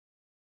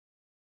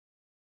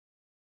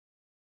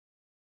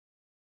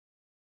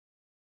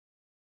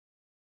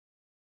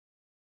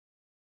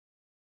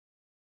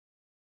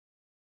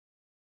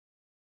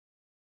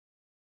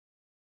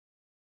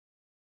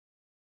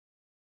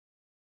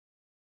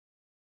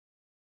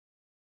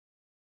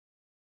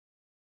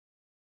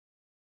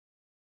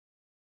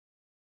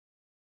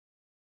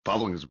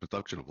Following is a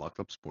production of Locked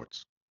Up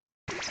Sports.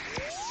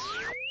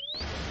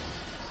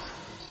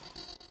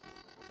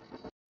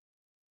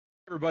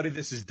 Everybody,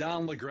 this is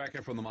Don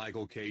LaGreca from the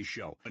Michael K.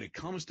 Show. When it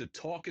comes to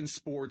talking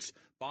sports,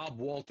 Bob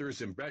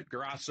Walters and Brett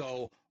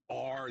Grasso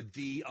are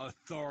the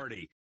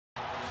authority.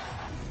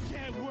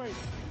 Can't wait.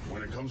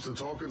 When it comes to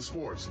talking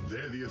sports,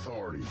 they're the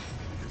authority.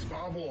 It's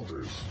Bob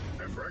Walters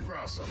and Brett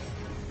Grasso.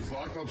 It's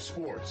Locked Up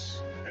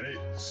Sports, and it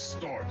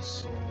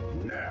starts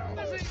now.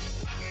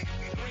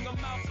 Bring them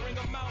out, bring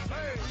them out,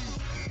 hey.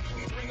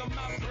 Bring them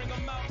out, bring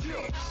them out,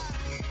 yo.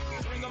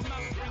 Bring them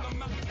out, bring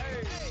them out,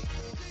 hey.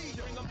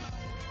 Bring them out.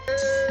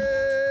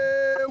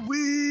 Here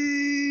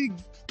we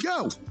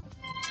go.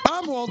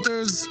 Bob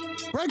Walters,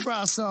 Brett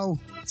Grasso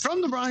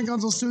from the Brian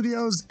Gunzel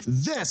Studios.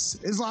 This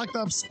is Locked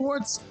Up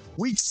Sports.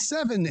 Week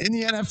 7 in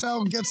the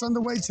NFL gets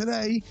underway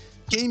today.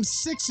 Game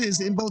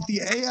 6s in both the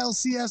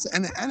ALCS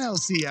and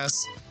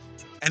NLCS.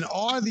 And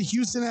are the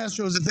Houston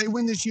Astros, if they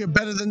win this year,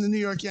 better than the New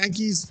York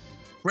Yankees?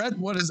 Brett,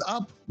 what is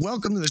up?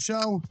 Welcome to the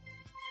show.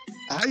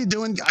 How you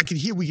doing?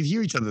 We could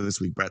hear each other this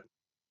week, Brett.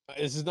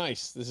 This is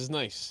nice. This is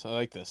nice. I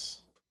like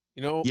this.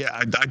 You know?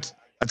 Yeah,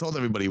 I told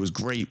everybody it was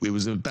great. It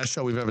was the best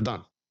show we've ever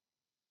done.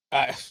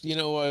 You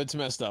know what? It's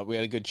messed up. We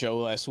had a good show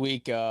last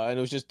week, and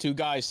it was just two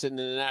guys sitting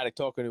in an attic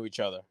talking to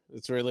each other.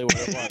 That's really what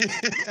it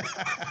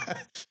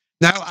was.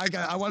 Now,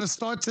 I want to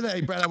start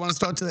today, Brett.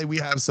 We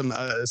have some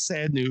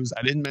sad news.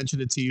 I didn't mention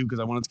it to you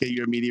because I wanted to get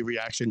your immediate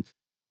reaction.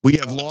 We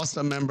have lost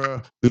a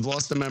member. We've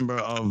lost a member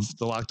of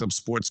the Locked Up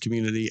Sports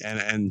community,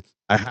 and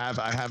I have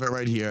it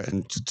right here.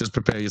 And just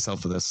prepare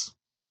yourself for this.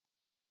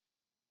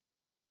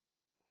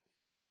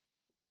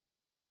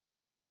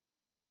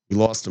 We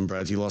lost him,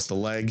 Brett. He lost a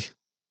leg.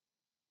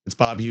 It's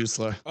Bob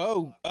Usler.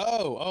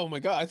 Oh my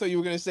God! I thought you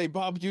were gonna say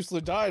Bob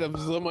Usler died. I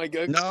was oh my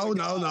God. No.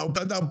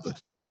 But no.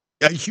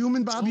 A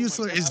human Bob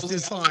Usler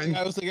is fine.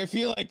 I was like, I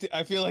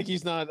feel like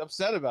he's not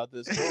upset about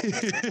this.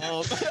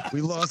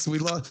 We lost.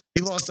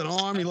 He lost an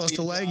arm. He lost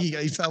a leg.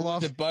 He fell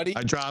off. Buddy?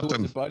 I dropped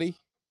him. Buddy?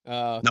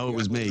 No, it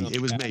was me.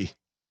 It was me.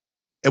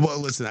 Well,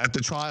 listen. At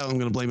the trial, I'm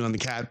going to blame it on the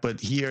cat. But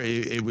here,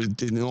 it was.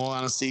 In all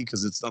honesty,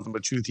 because it's nothing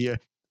but truth here.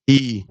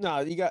 He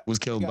was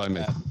killed by me.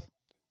 A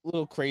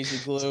little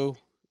crazy glue.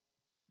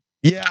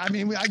 Yeah, I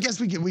mean, I guess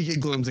we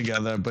could glue him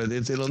together, but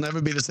it'll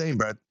never be the same,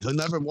 Brett. He'll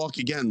never walk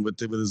again with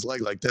his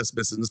leg like this,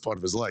 missing this part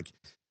of his leg.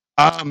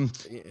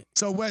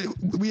 So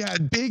we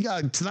had big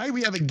tonight.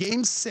 We have a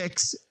game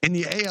 6 in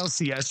the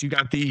ALCS. You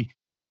got the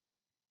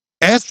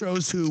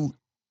Astros, who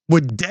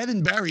were dead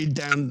and buried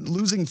down,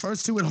 losing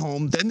first 2 at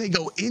home. Then they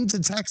go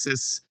into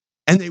Texas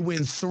and they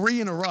win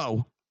 3 in a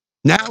row.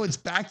 Now it's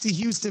back to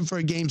Houston for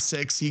a game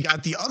 6. You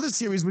got the other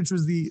series, which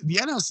was the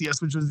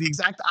NLCS, which was the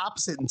exact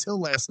opposite until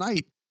last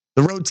night.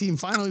 The road team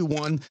finally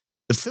won.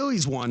 The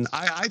Phillies won.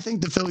 I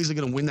think the Phillies are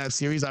going to win that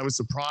series. I was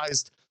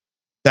surprised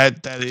that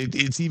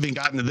it's even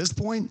gotten to this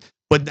point.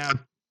 But now,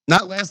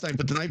 not last night,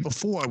 but the night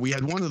before, we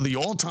had one of the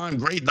all-time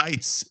great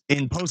nights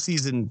in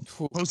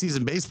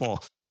postseason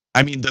baseball.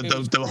 I mean,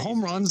 the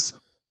home runs,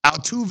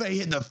 Altuve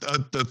hitting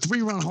the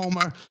 3-run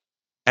homer,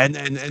 and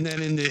then in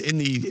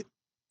the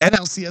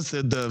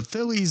NLCS, the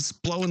Phillies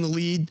blowing the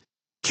lead,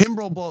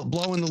 Kimbrel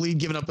blowing the lead,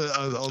 giving up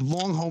a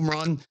long home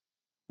run.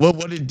 Well,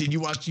 what did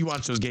you watch? You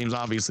watched those games,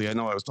 obviously. I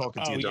know I was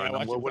talking to you during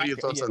them. What are your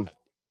thoughts on?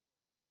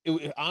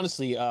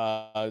 Honestly,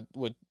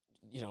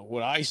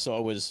 what I saw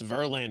was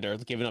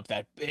Verlander giving up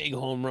that big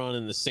home run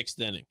in the 6th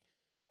inning,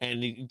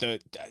 and he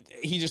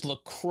just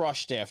looked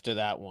crushed after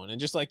that one.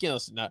 And just like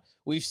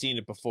we've seen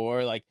it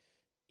before. Like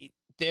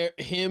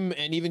him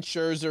and even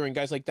Scherzer and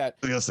guys like that,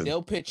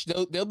 they'll pitch.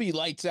 They'll be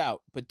lights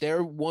out, but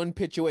they're one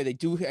pitch away.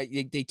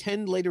 They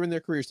tend later in their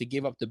careers to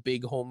give up the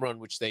big home run,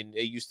 which they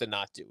used to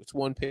not do. It's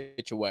one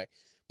pitch away.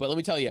 But let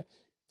me tell you,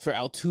 for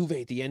Altuve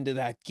at the end of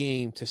that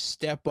game to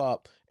step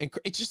up, and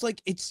it's just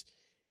like it's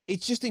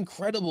just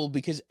incredible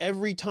because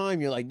every time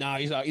you're like, nah,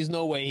 he's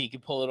no way he can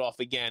pull it off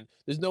again.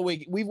 There's no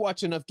way. We've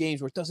watched enough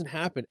games where it doesn't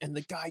happen, and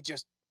the guy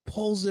just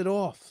pulls it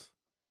off.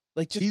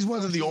 Like he's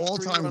one of the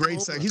all-time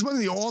great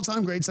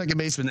second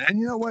basemen. And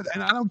you know what?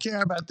 And I don't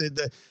care about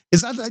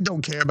it's not that I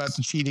don't care about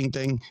the cheating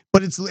thing,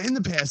 but it's in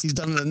the past he's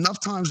done it enough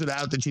times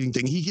without the cheating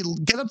thing. He can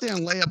get up there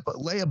and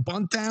lay a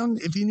bunt down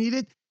if you need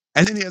it.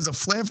 And then he has a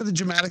flair for the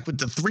dramatic with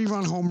the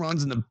 3-run home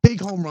runs and the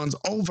big home runs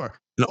over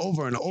and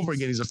over and over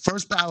again. He's a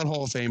first ballot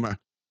Hall of Famer.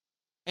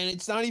 And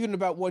it's not even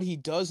about what he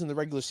does in the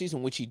regular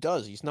season, which he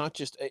does. He's not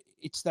just,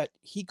 it's that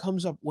he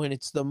comes up when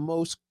it's the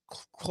most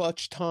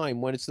clutch time,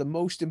 when it's the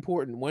most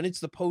important, when it's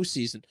the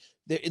postseason.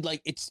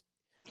 It's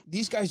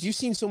these guys, you've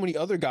seen so many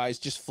other guys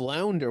just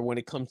flounder when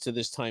it comes to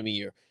this time of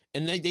year.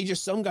 And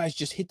some guys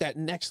just hit that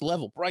next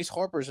level. Bryce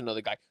Harper's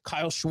another guy.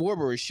 Kyle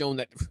Schwarber has shown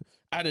that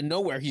out of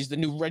nowhere, he's the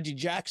new Reggie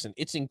Jackson.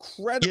 It's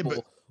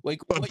incredible. Yeah,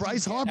 but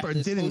Bryce Harper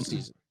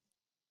didn't.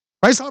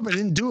 Bryce Harper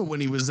didn't do it when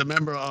he was a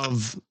member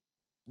of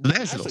the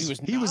Nationals.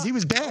 He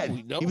was bad.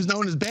 He was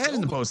known as bad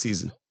in the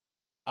postseason.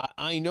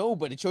 I know,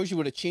 but it shows you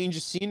what a change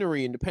of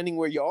scenery and depending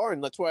where you are.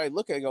 And that's why I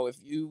look, I go, if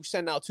you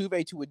send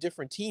Altuve to a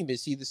different team,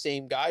 is he the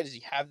same guy? Does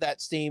he have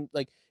that same,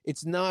 like,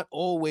 it's not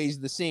always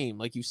the same.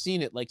 Like you've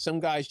seen it, like some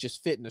guys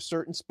just fit in a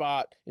certain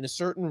spot, in a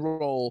certain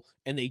role,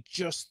 and they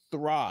just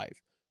thrive.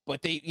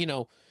 But they,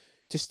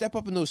 to step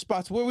up in those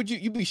spots, where would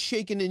you'd be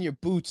shaking in your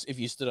boots if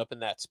you stood up in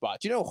that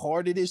spot. You know how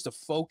hard it is to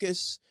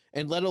focus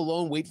and let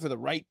alone wait for the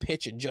right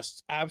pitch and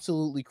just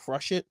absolutely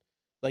crush it?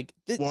 Like,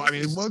 they're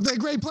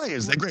great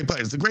players. They're great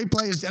players. The great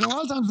players, and a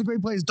lot of times the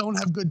great players don't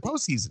have good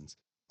postseasons.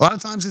 A lot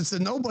of times it's a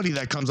nobody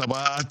that comes up.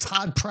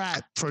 Todd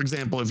Pratt, for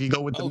example, if you go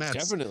with the Mets.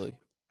 Definitely.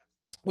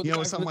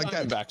 Well, something like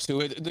that.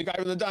 The guy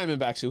from the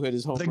Diamondbacks who hit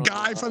his home run. The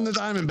guy from the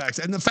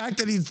Diamondbacks. And the fact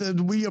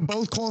that we are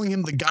both calling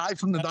him the guy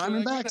from the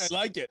Diamondbacks. I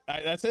like it.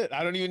 That's it.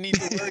 I don't even need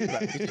to worry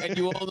about it. And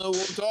you all know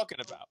what we're talking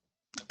about.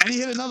 And he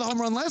hit another home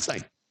run last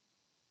night.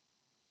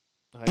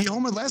 He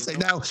homered last night.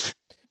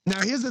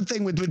 Now, here's the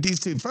thing with these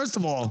two. First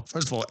of all,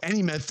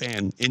 any Met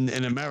fan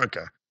in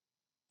America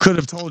could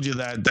have told you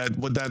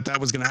that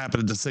was going to happen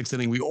in the sixth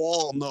inning. We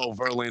all know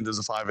Verlander's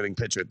a 5-inning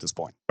pitcher at this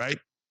point, right?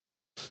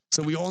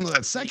 So we all know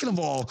that. Second of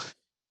all,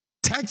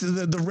 Texas,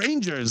 the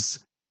Rangers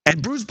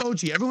and Bruce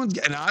Bochy,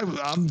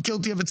 I'm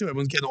guilty of it too.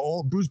 Everyone's getting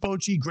all Bruce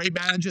Bochy, great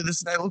manager,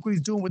 this and that. Look what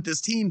he's doing with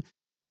this team.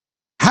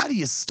 How do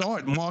you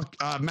start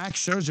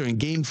Max Scherzer in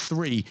Game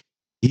 3?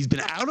 He's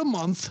been out a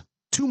month.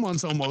 2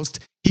 months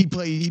almost.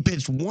 He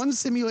pitched one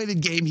simulated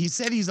game. He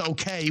said he's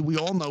okay. We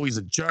all know he's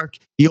a jerk.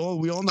 We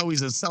all know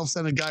he's a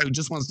self-centered guy who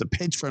just wants to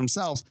pitch for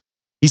himself.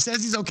 He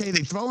says he's okay.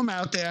 They throw him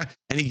out there,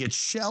 and he gets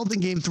shelled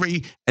in Game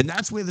 3, and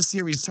that's where the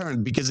series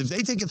turned. Because if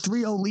they take a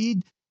 3-0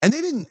 lead, and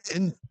they didn't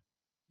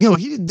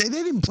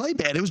play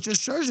bad. It was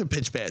just Scherzer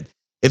pitched bad.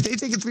 If they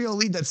take a 3-0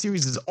 lead, that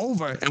series is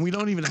over, and we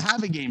don't even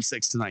have a Game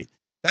 6 tonight.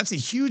 That's a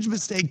huge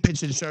mistake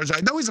pitching Scherzer.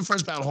 I know he's a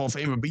first ballot Hall of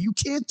Famer, but you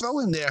can't throw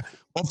him there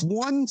off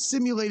one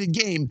simulated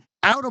game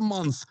out a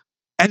month.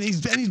 And he's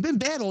been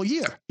bad all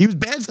year. He was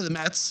bad for the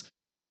Mets.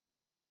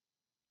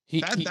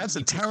 That's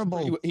a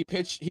terrible. He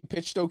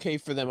pitched okay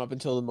for them up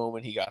until the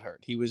moment he got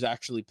hurt. He was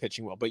actually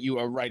pitching well. But you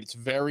are right. It's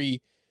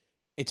very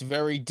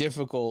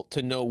difficult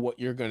to know what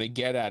you're going to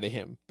get out of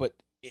him. But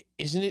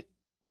isn't it?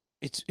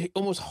 It's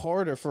almost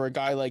harder for a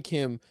guy like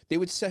him. They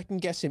would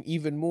second guess him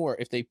even more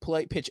if they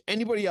pitch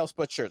anybody else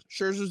but Scherzer.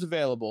 Scherzer's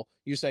available.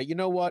 You say, you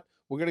know what?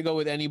 We're going to go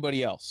with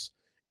anybody else.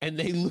 And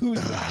they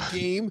lose that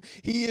game.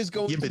 He is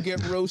going to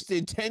get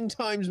roasted 10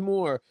 times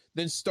more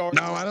than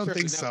starting. No, I don't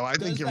think so. I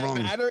think you're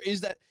wrong. Matter?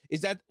 Is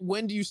that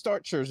when do you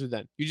start Scherzer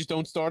then? You just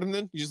don't start him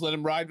then? You just let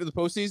him ride for the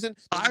postseason?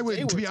 I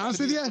would, to be honest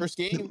with you. First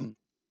game.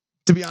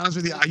 To be honest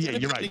with you, yeah,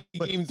 you're right.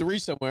 Game 3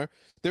 somewhere.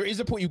 There is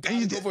a point you got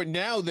to go for it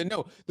now. Then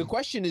no. The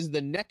question is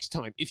the next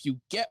time, if you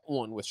get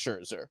one with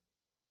Scherzer,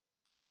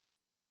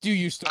 do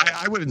you start?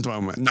 I wouldn't throw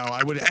him. No,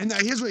 I wouldn't. And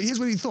here's what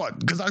he thought,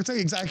 because I'll tell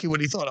you exactly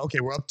what he thought. Okay,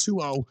 we're up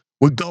 2-0.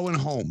 We're going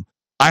home.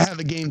 I have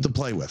a game to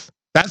play with.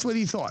 That's what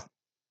he thought.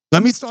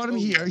 Let me start him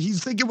here.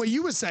 He's thinking what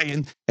you were saying.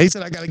 And he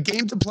said, I got a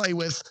game to play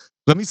with.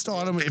 Let me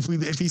start him.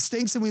 If he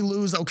stinks and we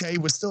lose, okay,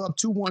 we're still up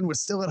 2-1. We're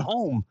still at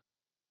home.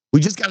 We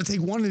just got to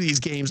take one of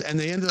these games, and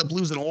they ended up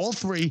losing all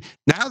 3.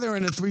 Now they're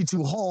in a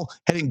 3-2 hole,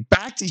 heading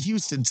back to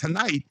Houston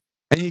tonight.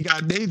 And you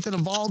got Nathan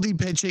Eovaldi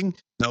pitching.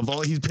 Now,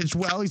 he's pitched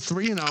well. He's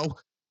 3-0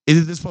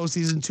 in this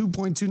postseason,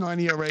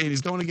 2.29 ERA, and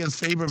he's going against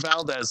Faber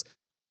Valdez.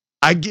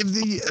 I give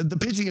the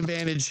pitching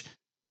advantage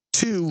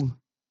to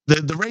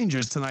the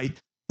Rangers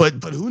tonight,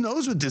 but who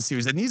knows with this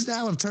series? And these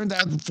now have turned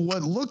out, for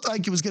what looked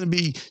like it was going to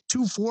be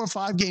 2, 4,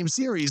 5 game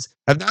series,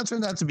 have now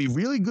turned out to be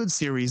really good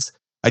series.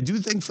 I do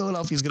think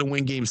Philadelphia is going to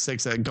win Game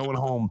 6. Going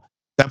home,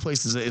 that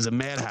place is a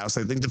madhouse.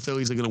 I think the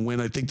Phillies are going to win.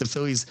 I think the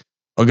Phillies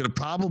are going to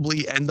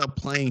probably end up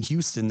playing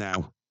Houston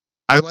now.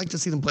 I'd like to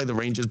see them play the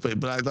Rangers,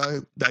 but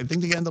I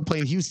think they end up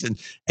playing Houston,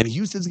 and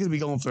Houston's going to be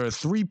going for a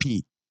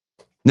three-peat.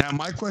 Now,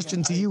 my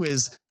question to you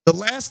is, the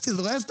last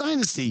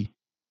dynasty,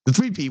 the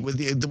three-peat was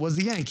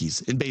the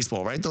Yankees in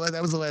baseball, right?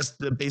 That was the last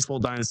baseball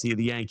dynasty of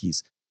the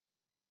Yankees.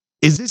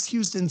 Is this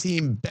Houston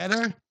team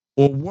better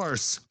or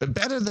worse, but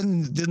better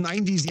than the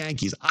 90s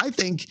Yankees? I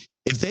think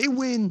if they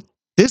win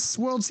this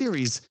World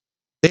Series,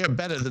 they are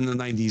better than the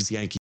 90s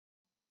Yankees.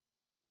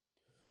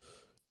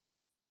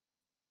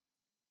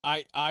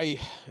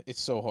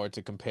 It's so hard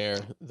to compare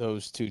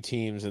those two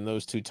teams and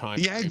those two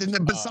times. Yeah,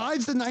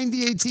 besides the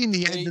 90-18,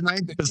 the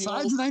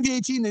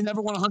 90-18, they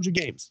never won 100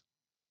 games.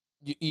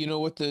 You know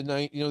what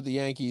the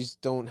Yankees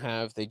don't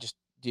have?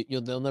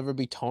 They'll never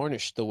be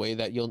tarnished the way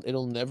that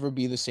it'll never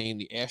be the same.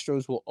 The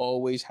Astros will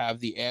always have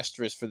the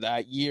asterisk for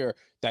that year,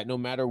 that no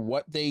matter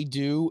what they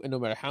do and no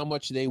matter how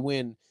much they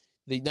win,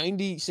 the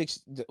 96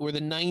 or the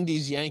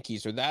 90s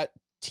Yankees or that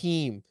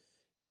team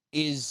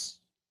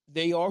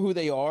they are who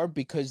they are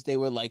because they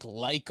were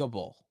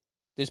likable.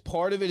 There's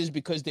part of it is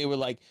because they were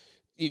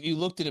if you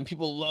looked at them,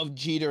 people loved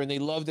Jeter and they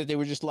loved that they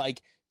were just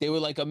they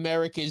were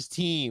America's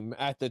team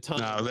at the time.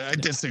 No, I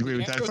disagree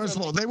with that. First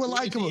of all, they were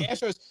likable.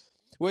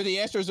 Where the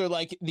Astros are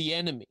the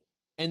enemy.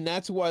 And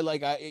that's why,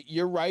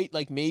 you're right.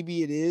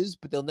 Maybe it is,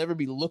 but they'll never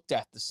be looked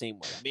at the same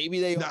way. Maybe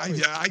they are.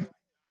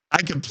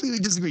 I completely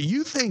disagree.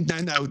 You think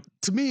now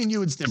to me and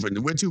you, it's different.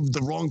 We're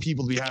the wrong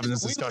people to be having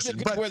this We look at discussion.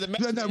 it But where the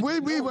Mets no, fans-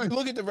 we no, were you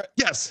look at the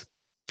yes,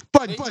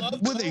 but They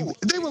were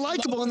they were love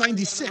likable in Mariano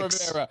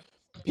 '96. Rivera.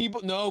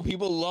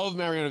 People love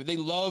Mariano. They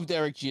love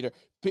Derek Jeter.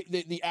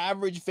 The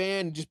average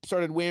fan just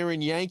started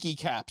wearing Yankee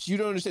caps. You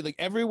don't understand. Like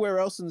everywhere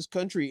else in this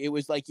country, it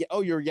was like,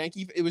 oh, you're a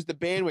Yankee. It was the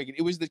bandwagon.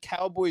 It was the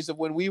Cowboys of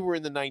when we were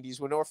in the '90s,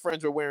 when our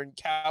friends were wearing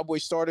Cowboy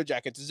starter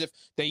jackets, as if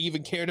they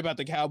even cared about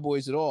the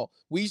Cowboys at all.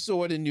 We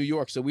saw it in New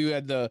York, so we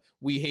had the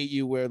 "We hate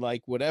you," where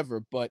like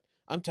whatever. But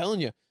I'm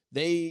telling you,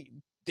 they're.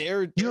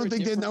 You don't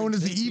think they're known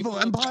as the evil people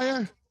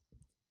empire?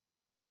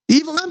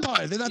 Evil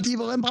empire. They're not the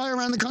evil empire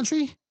around the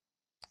country.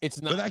 It's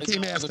not, that it's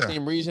came not for after. the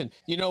same reason.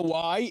 You know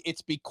why?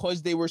 It's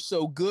because they were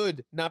so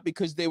good, not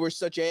because they were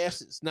such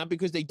asses, not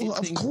because they did Well,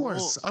 of things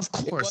course, wrong. of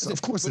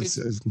course,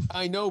 it's.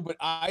 I know, but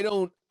I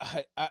don't.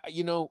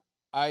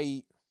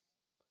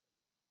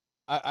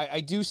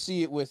 I do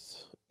see it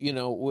with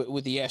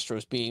with the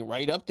Astros being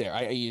right up there.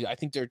 I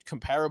think they're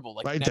comparable,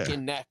 like Right neck there.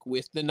 and neck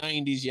with the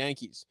 '90s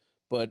Yankees.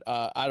 But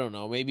I don't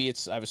know. Maybe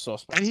it's I have a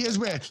soft spot. And here's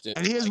where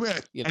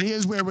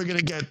we're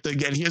gonna get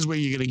again. Here's where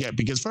you're gonna get,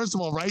 because first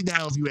of all, right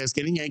now, if you ask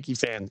any Yankee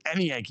fan,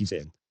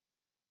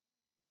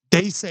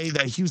 they say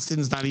that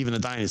Houston's not even a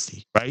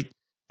dynasty, right?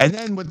 And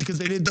then because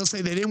they'll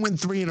say they didn't win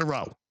 3 in a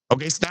row.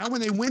 Okay, so now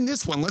when they win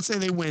this one, let's say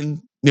they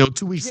win,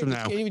 2 weeks from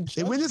now,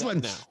 they win this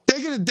one.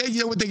 They're gonna,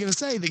 you know what they're gonna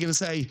say? They're gonna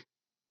say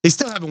they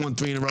still haven't won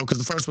 3 in a row because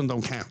the first one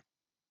don't count.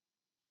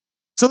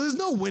 So there's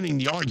no winning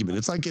the argument.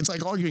 It's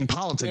like arguing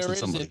politics with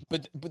somebody.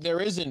 But there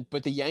isn't.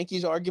 But the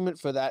Yankees argument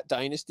for that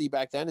dynasty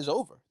back then is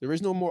over. There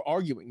is no more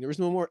arguing. There is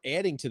no more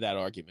adding to that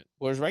argument.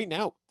 Whereas right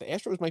now, the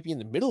Astros might be in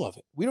the middle of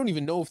it. We don't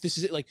even know if this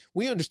is it. Like,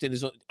 we understand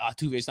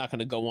Altuve is not going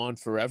to go on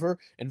forever,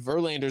 and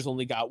Verlander's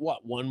only got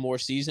one more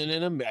season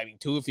in him. I mean,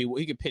 2 if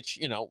he could pitch,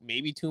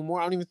 maybe 2 more.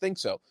 I don't even think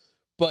so.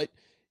 But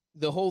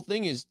the whole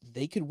thing is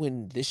they could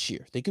win this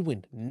year. They could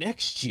win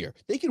next year.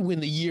 They could win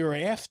the year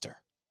after.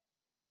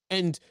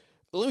 And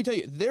let me tell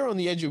you, they're on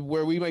the edge of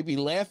where we might be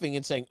laughing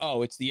and saying,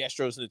 "Oh, it's the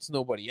Astros and it's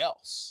nobody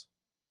else."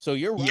 So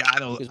you're right. Yeah, I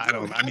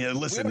don't. I mean,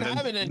 listen, we don't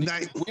have an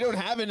ending. We don't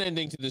have an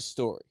ending to this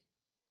story.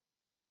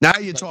 Now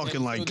you're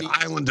talking like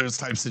Islanders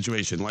type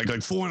situation, like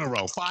 4 in a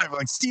row, 5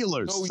 like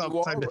Steelers.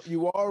 No,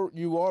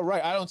 you are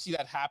right. I don't see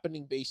that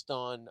happening based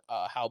on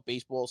how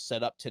baseball's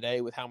set up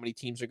today, with how many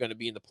teams are going to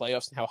be in the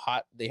playoffs and how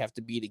hot they have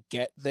to be to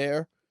get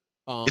there.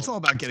 It's all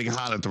about getting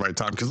hot at the right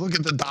time. Because look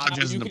at the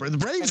Dodgers and the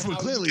Braves were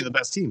clearly the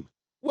best team.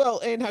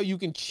 Well, and how you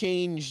can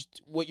change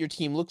what your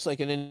team looks like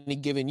in any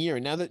given year.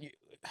 Now that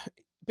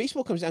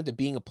baseball comes down to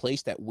being a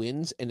place that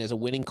wins and has a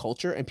winning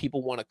culture, and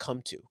people want to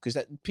come to, because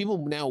that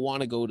people now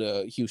want to go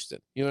to Houston.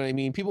 You know what I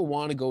mean? People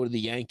want to go to the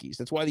Yankees.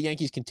 That's why the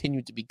Yankees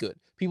continue to be good.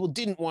 People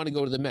didn't want to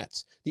go to the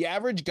Mets. The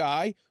average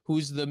guy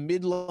who's the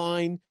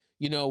midline,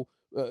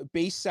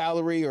 base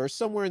salary or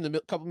somewhere in the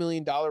couple $1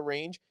 million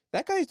range,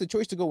 that guy has the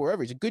choice to go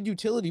wherever. He's a good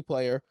utility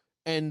player.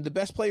 And the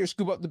best players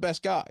scoop up the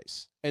best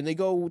guys, and they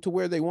go to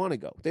where they want to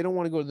go. They don't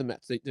want to go to the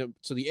Mets.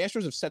 So the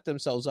Astros have set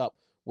themselves up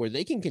where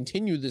they can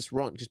continue this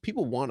run because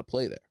people want to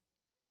play there.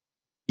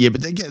 Yeah, but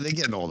they're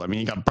getting old. I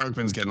mean, you got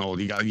Berkman's getting old.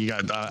 You got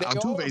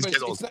Altuve's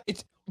getting old.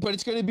 But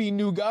it's going to be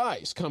new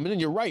guys coming in.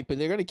 You're right, but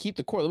they're going to keep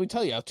the core. Let me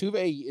tell you,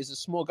 Altuve is a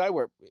small guy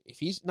where if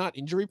he's not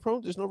injury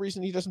prone, there's no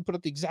reason he doesn't put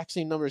up the exact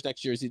same numbers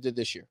next year as he did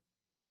this year.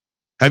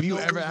 Is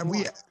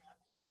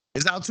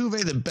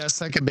Altuve the best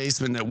second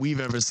baseman that we've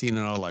ever seen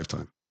in our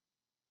lifetime?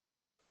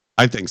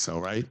 I think so,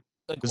 right?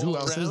 Because who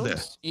else is there?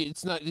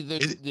 It's not.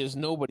 There's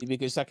nobody,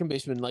 because second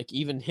baseman, like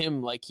even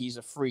him, like he's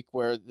a freak.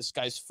 Where this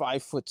guy's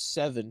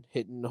 5'7"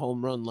 hitting a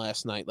home run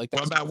last night. Like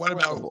that's what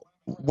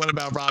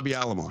about Robbie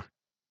Alomar?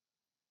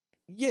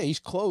 Yeah, he's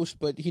close,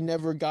 but he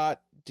never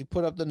got to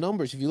put up the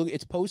numbers. If you look,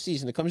 it's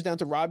postseason. It comes down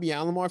to Robbie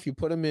Alomar. If you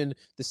put him in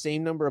the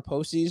same number of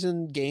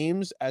postseason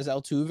games as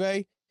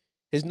Altuve,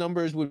 his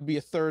numbers would be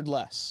a third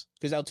less,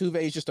 because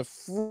Altuve is just a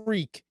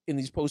freak in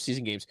these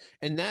postseason games.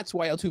 And that's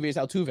why Altuve is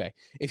Altuve.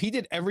 If he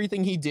did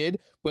everything he did,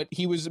 but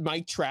he was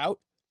Mike Trout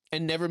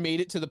and never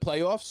made it to the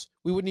playoffs,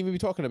 we wouldn't even be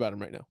talking about him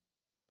right now.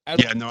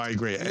 No, I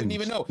agree. I didn't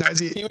even know.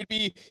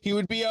 He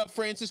would be a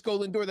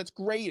Francisco Lindor. That's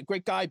great. A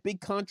great guy,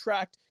 big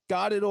contract,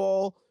 got it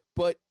all.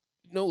 But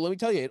no, let me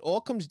tell you, it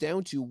all comes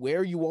down to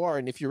where you are.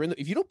 And if you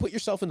don't put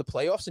yourself in the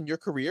playoffs in your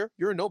career,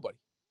 you're a nobody.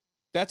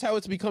 That's how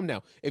it's become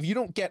now. If you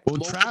don't get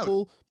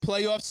multiple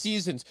playoff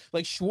seasons,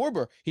 like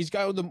Schwarber, he's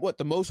got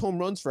the most home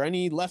runs for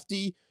any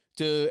lefty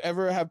to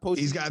ever have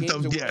postseason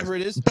games, or whatever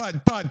it is.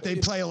 But they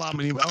play a lot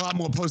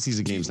more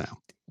postseason games now.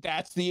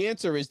 That's the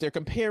answer. Is they're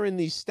comparing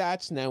these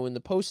stats now in the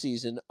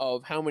postseason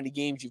of how many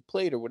games you've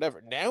played or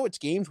whatever. Now it's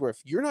games where if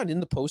you're not in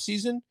the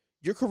postseason,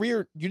 your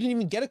career, you didn't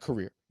even get a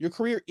career. Your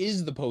career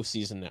is the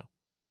postseason now.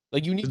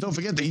 Like you need. But don't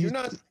forget that you're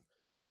not.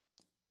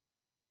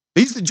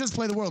 They used to just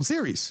play the World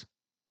Series.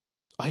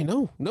 I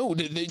know. No,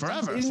 they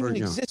forever. They didn't even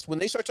exist. When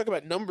they start talking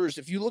about numbers,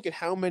 if you look at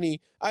how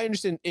many, I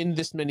understand in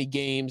this many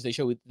games, they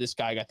show this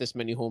guy got this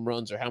many home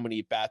runs or how many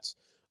at bats.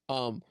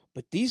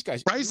 But these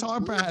guys. Bryce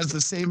Harper has the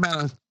same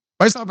amount of.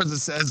 Bryce Harper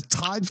has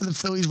tied for the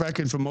Phillies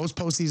record for most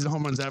postseason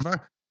home runs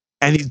ever,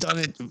 and he's done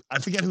it. I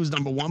forget who's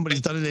number one, but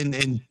he's done it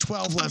in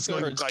 12 less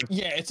like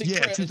yeah, it's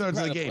 2/3 of the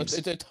incredible. games.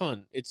 It's a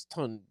ton.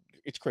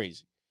 It's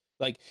crazy.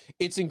 Like,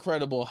 it's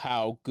incredible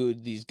how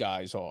good these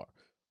guys are.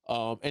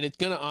 And it's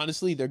gonna,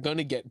 honestly, they're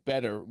gonna get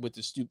better with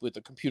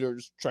the computer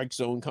strike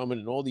zone coming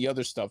and all the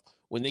other stuff,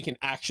 when they can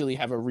actually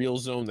have a real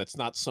zone that's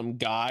not some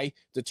guy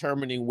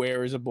determining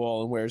where is a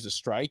ball and where is a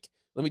strike.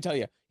 Let me tell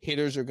you,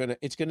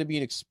 it's gonna be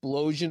an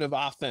explosion of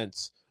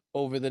offense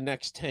over the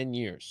next 10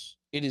 years.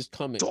 It is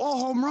coming. It's all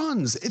home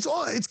runs. It's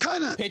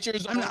kind of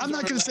pitchers. I'm not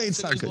going to say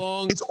it's not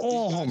good. It's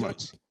all home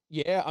runs.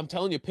 Yeah, I'm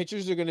telling you,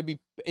 pitchers are going to be.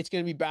 It's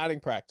going to be batting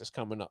practice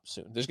coming up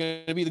soon. There's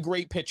going to be the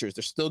great pitchers.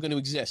 They're still going to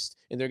exist,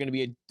 and they're going to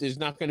be. There's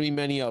not going to be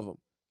many of them,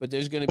 but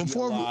there's going to be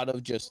a lot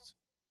of just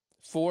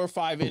 4 or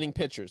 5 inning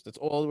pitchers. That's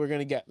all we're going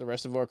to get the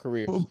rest of our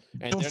careers.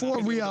 And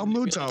before Real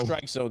Muto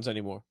strike zones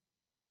anymore.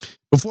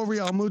 Before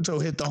Real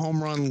Muto hit the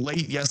home run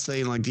late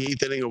yesterday in like the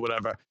 8th inning or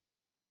whatever,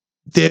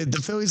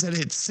 the Phillies had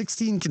hit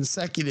 16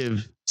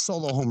 consecutive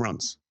solo home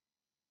runs,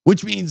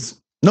 which means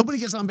nobody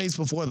gets on base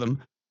before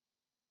them.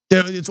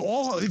 It's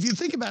all, if you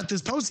think about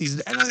this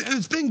postseason, and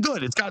it's been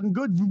good. It's gotten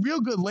good, real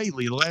good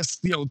lately, the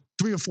last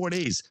 3 or 4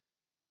 days.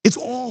 It's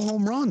all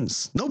home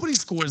runs. Nobody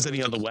scores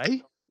any other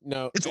way.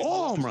 No, it's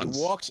all home runs.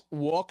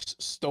 Walks,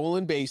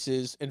 stolen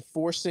bases, and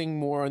forcing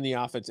more on the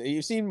offense.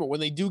 You've seen when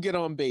they do get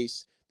on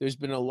base, there's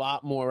been a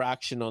lot more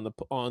action on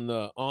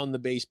the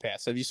base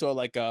pass. Have you saw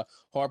like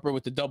Harper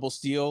with the double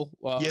steal?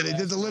 Yeah, they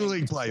did the Little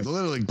League play.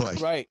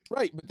 Right.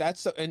 But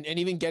that's and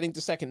even getting to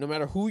second. No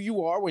matter who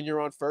you are when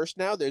you're on first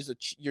now, there's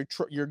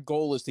your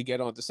goal is to get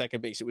on to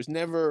second base. It was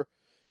never.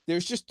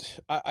 There's just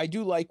I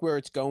do like where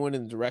it's going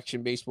and the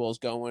direction baseball is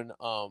going.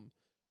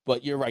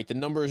 But you're right. The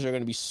numbers are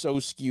going to be so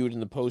skewed in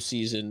the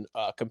postseason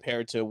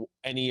compared to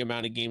any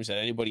amount of games that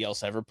anybody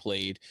else ever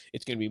played.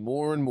 It's going to be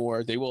more and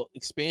more. They will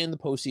expand the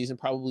postseason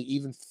probably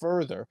even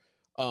further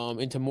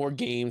into more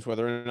games,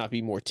 whether or not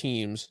be more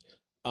teams.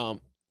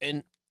 I'm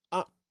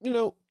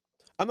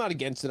not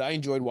against it. I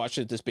enjoyed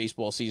watching it this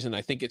baseball season.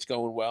 I think it's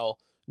going well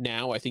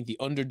now. I think the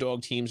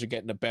underdog teams are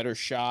getting a better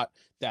shot.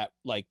 That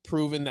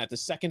proven that the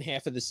second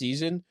half of the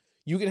season,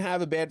 you can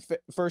have a bad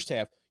first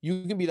half.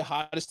 You can be the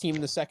hottest team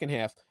in the second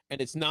half, and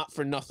it's not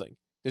for nothing.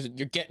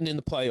 You're getting in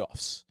the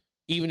playoffs,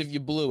 even if you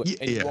blew it,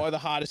 and you are the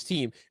hottest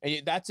team.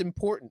 And that's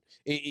important.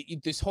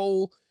 This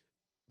whole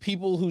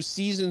people whose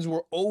seasons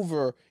were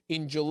over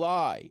in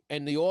July,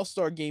 and the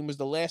All-Star game was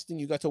the last thing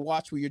you got to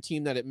watch with your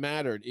team that it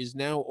mattered, is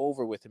now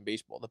over with in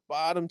baseball. The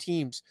bottom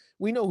teams,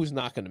 we know who's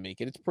not going to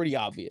make it. It's pretty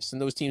obvious.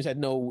 And those teams had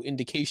no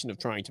indication of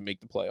trying to make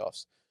the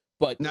playoffs.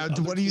 But now,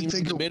 what do you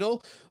think in the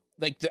middle?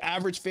 Like, the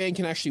average fan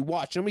can actually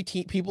watch. How many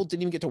people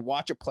didn't even get to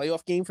watch a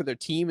playoff game for their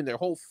team in their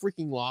whole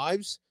freaking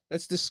lives?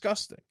 That's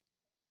disgusting.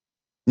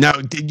 Now,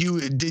 did you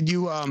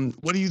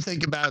what do you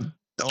think about,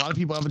 a lot of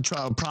people have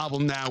a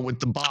problem now with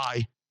the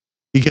bye,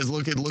 because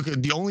look at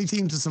the only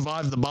team to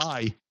survive the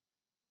bye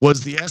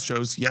was the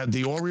Astros. You had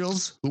the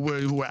Orioles who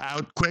were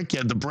out quick. You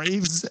had the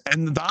Braves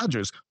and the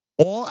Dodgers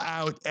all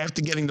out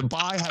after getting the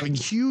bye, having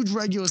huge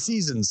regular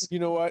seasons. You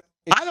know what?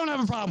 I don't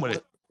have a problem with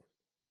it.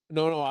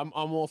 No, I'm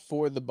all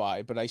for the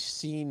bye, but I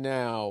see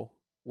now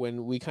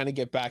when we kind of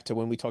get back to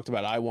when we talked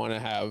about I want to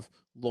have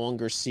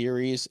longer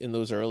series in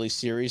those early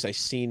series. I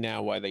see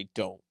now why they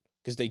don't,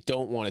 because they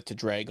don't want it to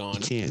drag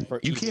on.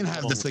 You can't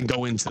have this thing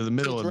go into the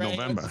middle of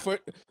November.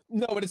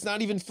 No, but it's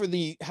not even for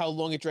how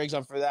long it drags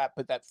on for that.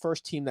 But that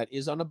first team that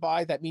is on a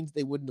bye, that means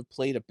they wouldn't have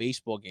played a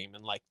baseball game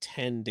in like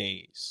 10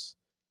 days.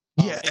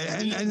 Yeah,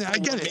 and I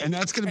get it, and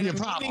that's going to be a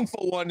problem.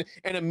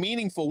 A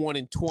meaningful one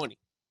in 20.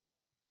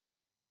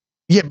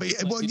 Yeah, but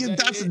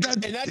that's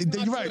not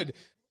you're right. Good.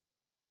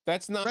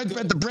 That's not good.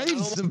 But the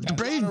Braves, the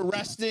Braves,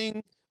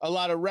 a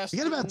lot of resting.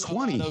 You get about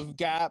 20 a lot of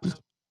gaps.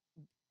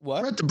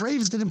 What? Brett, the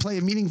Braves didn't play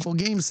a meaningful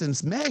game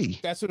since May.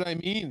 That's what I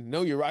mean.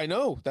 No, you're right. I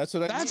know. That's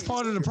what I mean. That's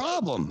part of the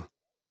problem.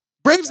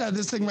 Braves had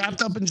this thing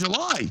wrapped up in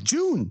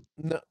June.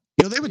 No.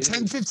 They were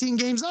 10, 15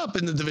 games up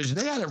in the division.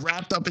 They had it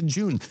wrapped up in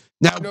June.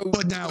 Now,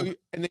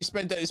 and they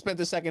spent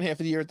the second half of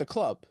the year at the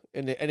club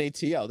in the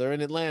NATL. They're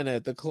in Atlanta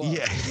at the club.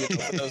 Yeah,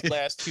 for those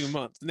last 2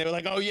 months, and they were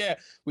like, "Oh yeah,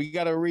 we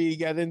got to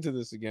get into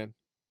this again."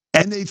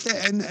 And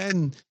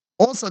and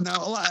also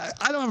now,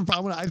 I don't have a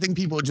problem with it. I think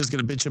people are just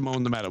going to bitch and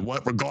moan no matter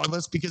what,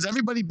 regardless, because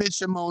everybody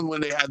bitched and moaned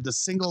when they had the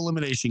single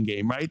elimination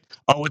game, right?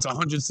 Oh, it's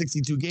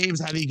 162 games.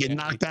 How do you get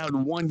knocked out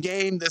in one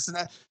game? This and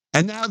that.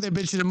 And now they're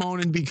bitching and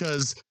moaning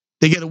because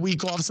they get a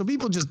week off. So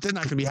people they're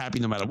not going to be happy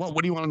no matter what.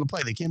 What do you want them to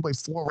play? They can't play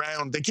 4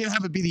 rounds. They can't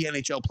have it be the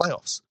NHL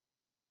playoffs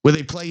where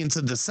they play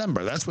into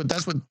December. That's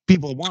what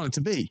people want it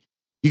to be.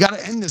 You got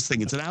to end this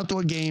thing. It's an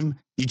outdoor game.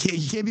 You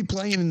can't be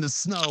playing in the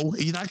snow.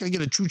 You're not going to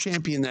get a true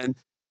champion then.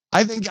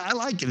 I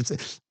like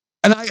it.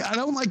 And I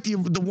don't like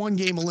the one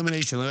game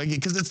elimination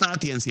because it's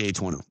not the NCAA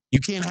tournament. You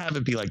can't have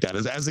it be like that.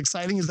 As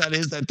exciting as that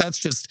is, that's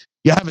just,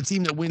 you have a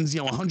team that wins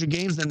 100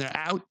 games, then they're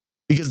out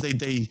because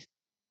they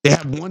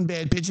have one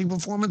bad pitching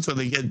performance, or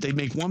they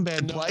make one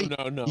bad play.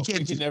 No. You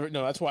can't never.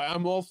 No, that's why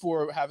I'm all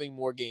for having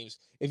more games.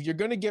 If you're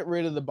going to get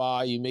rid of the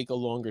bye, you make a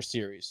longer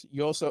series.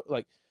 You also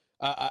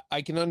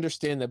I can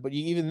understand that, but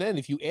even then,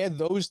 if you add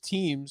those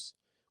teams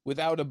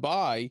without a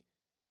bye,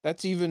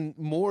 that's even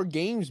more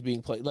games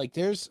being played. Like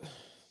there's,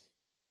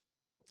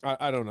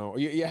 I don't know.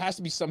 It has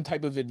to be some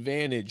type of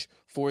advantage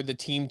for the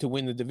team to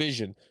win the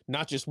division,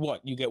 not just what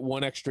you get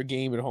one extra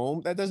game at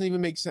home. That doesn't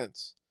even make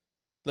sense.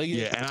 Like,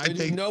 Yeah, and I there's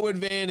think no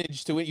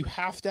advantage to it. You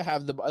have to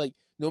have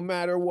no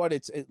matter what,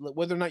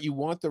 whether or not you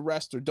want the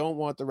rest or don't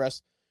want the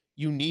rest,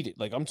 you need it.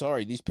 Like, I'm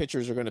sorry, these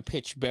pitchers are going to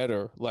pitch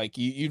better. Like,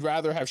 you'd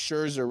rather have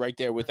Scherzer right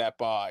there with that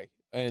bye.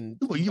 And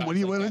what do you want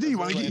to do? You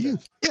want to get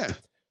Verlander. yeah.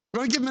 You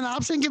want to give him an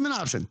option? Give him an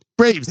option.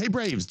 Braves, hey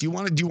Braves, do you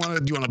want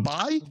to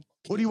buy?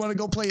 Or do you want to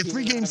go play a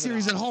 3-game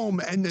series at home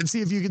and then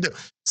see if you can do?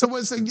 So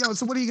what are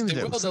you going to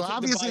do? So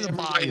obviously the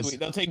bye.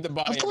 They'll take the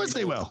bye. Of course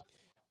they will.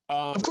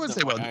 Of course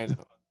they will. I know.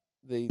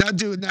 Now,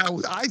 dude. Now,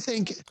 I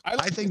think I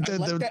like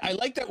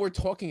that we're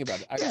talking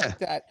about it. I like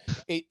that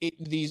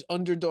these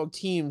underdog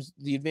teams.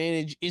 The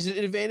advantage is it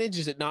an advantage?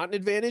 Is it not an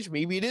advantage?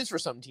 Maybe it is for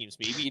some teams.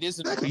 Maybe it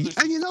isn't. Exactly.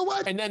 And you know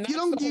what? And then you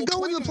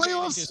go in the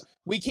playoffs.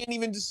 We can't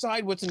even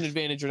decide what's an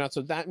advantage or not.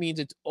 So that means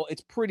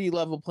it's pretty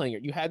level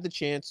playing. You had the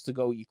chance to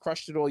go. You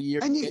crushed it all year.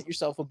 And you get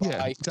yourself a bye.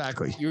 Yeah,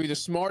 exactly. You're either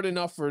smart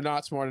enough or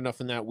not smart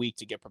enough in that week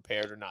to get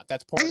prepared or not.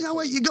 That's part. And you know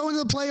what? You go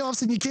into the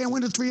playoffs and you can't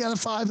win a 3 out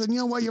of 5. Then you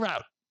know what? You're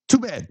out. Too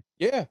bad.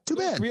 Yeah. Too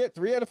bad.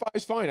 3 out of 5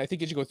 is fine. I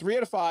think it should go 3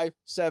 out of 5,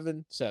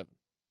 7, 7.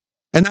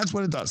 And that's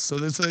what it does. So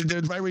that's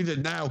right we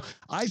did. Now,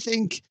 I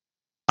think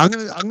I'm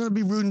gonna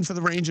be rooting for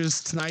the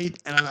Rangers tonight,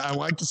 and I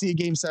like to see a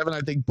Game 7.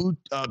 I think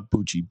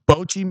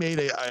Bochy made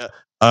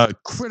a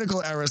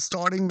critical error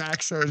starting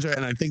Max Scherzer,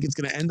 and I think it's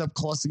going to end up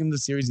costing him the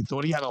series. He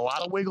thought he had a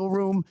lot of wiggle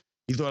room.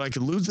 He thought I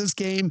could lose this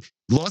game.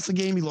 He lost the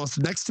game. He lost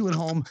the next 2 at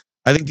home.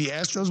 I think the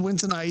Astros win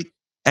tonight.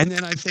 And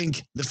then I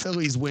think the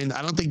Phillies win.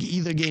 I don't think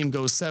either game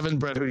goes 7.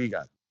 Brett, who do you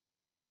got?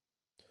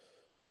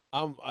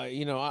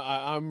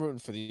 I'm rooting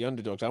for the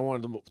underdogs. I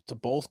wanted them to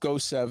both go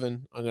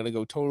 7. I'm going to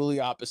go totally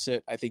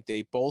opposite. I think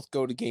they both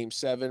go to Game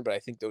 7, but I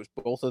think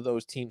both of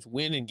those teams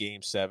win in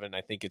Game 7.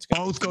 I think it's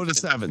going both go to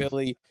 7.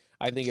 Philly.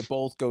 I think it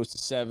both goes to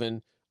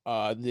 7.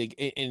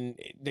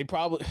 They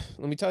probably.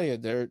 Let me tell you,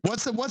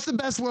 what's the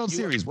best World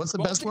Series? What's the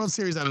best World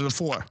Series out of the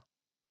 4?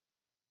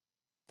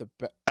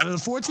 Out of the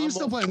 4 teams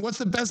still playing, what's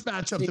the best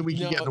matchup that we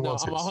can get in the World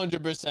Series? I'm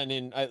 100%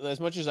 in.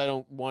 As much as I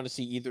don't want to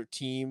see either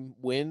team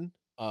win,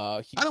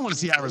 I don't want to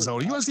see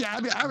Arizona. You want to see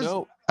Arizona?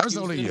 No,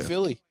 Arizona, Houston and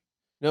Philly.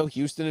 No,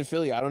 Houston and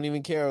Philly. I don't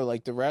even care.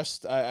 Like the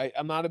rest,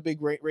 I'm not a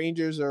big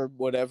Rangers or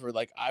whatever.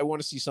 Like I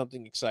want to see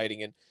something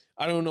exciting, and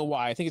I don't know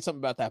why. I think it's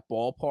something about that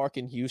ballpark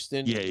in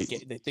Houston. Yeah,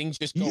 the things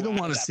just go. You don't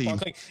want to see.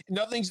 Like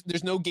nothing's.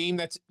 There's no game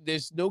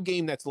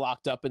that's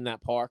locked up in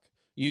that park.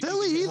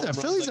 Philly either.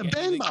 Philly's a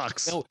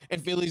bandbox. No,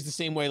 and Philly's the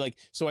same way. Like,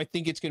 so I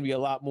think it's going to be a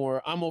lot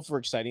more. I'm all for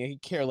exciting. I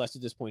care less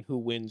at this point who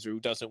wins or who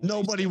doesn't win.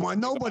 Nobody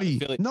wants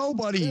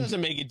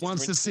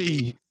to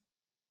see.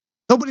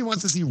 Nobody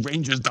wants to see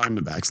Rangers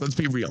Diamondbacks. Let's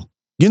be real.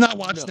 You're not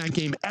watching that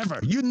game ever.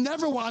 You're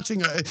never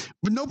watching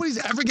nobody's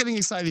ever getting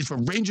excited for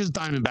Rangers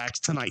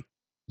Diamondbacks tonight.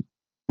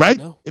 Right?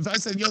 No. If I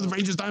said, the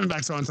Rangers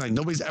Diamondbacks are on tonight,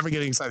 nobody's ever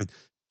getting excited.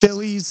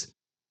 Phillies,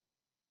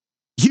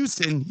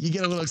 Houston, you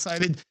get a little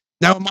excited.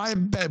 Now, am I a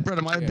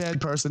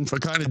bad person for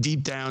kind of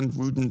deep down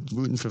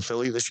rooting for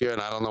Philly this year, and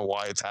I don't know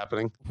why it's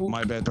happening? Am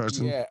I a bad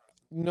person? Yeah.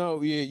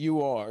 No, yeah,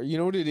 you are. You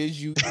know what it is?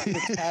 You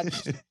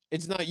attached.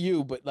 It's not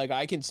you, but like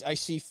I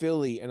see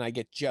Philly and I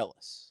get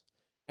jealous.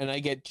 And I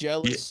get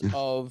jealous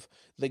of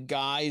the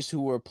guys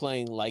who are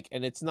playing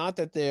and it's not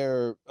that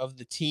they're of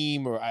the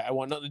team or I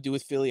want nothing to do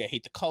with Philly. I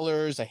hate the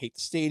colors. I hate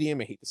the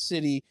stadium. I hate the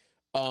city.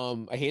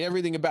 I hate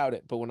everything about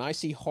it. But when I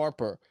see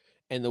Harper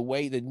and the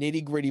way the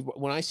nitty gritty,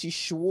 when I see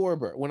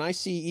Schwarber, when I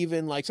see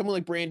even someone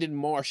like Brandon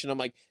Marsh, and I'm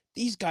like,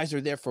 these guys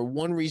are there for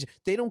one reason.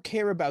 They don't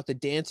care about the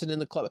dancing in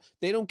the club.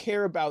 They don't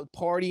care about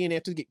partying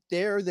after the game.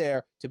 They're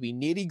there to be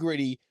nitty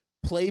gritty,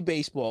 play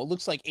baseball. It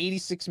looks like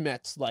 86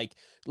 Mets, like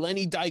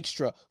Lenny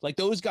Dykstra. Like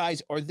those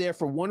guys are there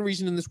for one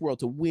reason in this world,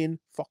 to win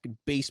fucking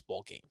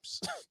baseball games.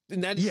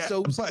 And that is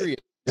so serious.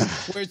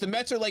 Whereas the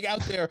Mets are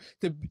out there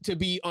to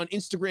be on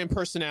Instagram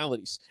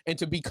personalities and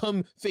to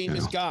become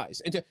famous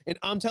guys. And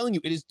I'm telling you,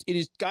 it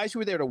is guys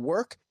who are there to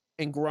work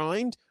and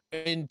grind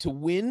and to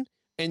win,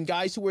 and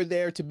guys who are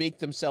there to make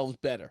themselves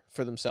better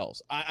for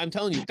themselves. I'm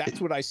telling you,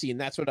 that's what I see, and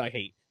that's what I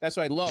hate. That's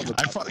what I love. And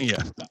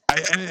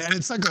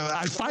it's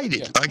I fight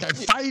it. I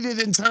fight it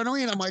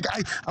internally, and I'm like,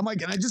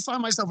 and I just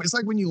find myself. It's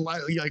like when you're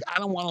like, I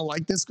don't want to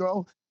like this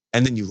girl,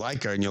 and then you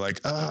like her, and you're like,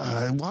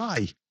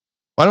 why?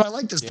 Why do I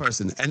like this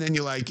person? And then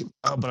you're like,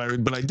 oh, but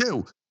I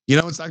do.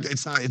 It's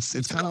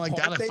kind of like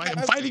that.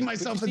 I'm fighting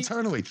myself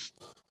internally.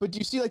 But do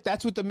you see,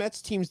 that's what the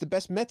Mets teams, the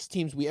best Mets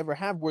teams we ever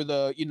have,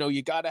 were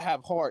you got to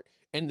have heart.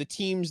 And the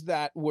teams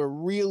that were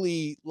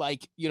really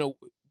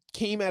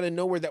came out of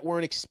nowhere, that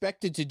weren't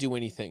expected to do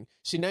anything.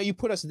 So now you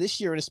put us this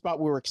year in a spot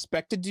where we're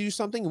expected to do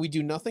something and we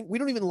do nothing. We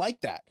don't even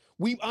like that.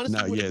 We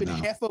honestly would have been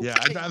half okay. Yeah,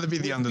 I'd rather be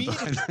the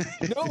underdog.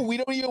 No, we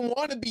don't even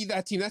want to be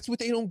that team. That's what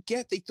they don't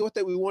get. They thought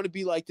that we want to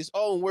be like this.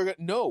 Oh, and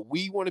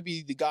we want to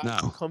be the guys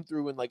who come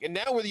through and and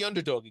now we're the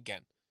underdog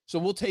again. So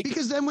we'll take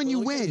because then when you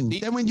win,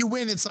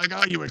 it's like,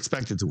 oh, you were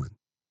expected to win.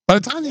 By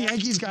the time the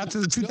Yankees got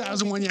to the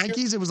 2001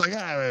 Yankees, it was like,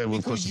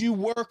 because you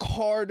work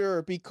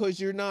harder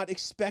because you're not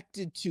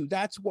expected to.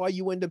 That's why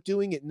you end up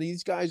doing it. And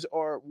these guys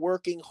are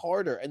working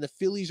harder, and the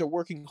Phillies are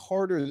working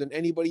harder than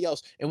anybody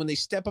else. And when they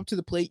step up to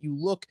the plate, you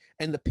look,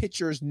 and the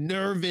pitcher is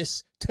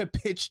nervous to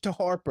pitch to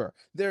Harper.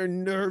 They're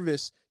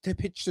nervous to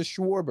pitch to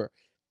Schwarber.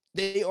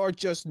 They are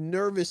just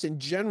nervous in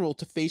general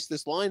to face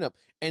this lineup.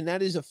 And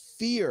that is a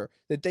fear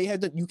that they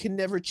had. You can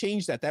never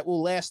change that. That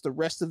will last the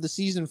rest of the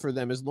season for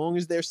them. As long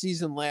as their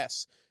season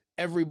lasts,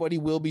 everybody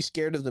will be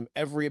scared of them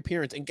every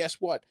appearance. And guess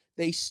what?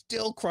 They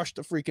still crush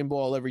the freaking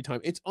ball every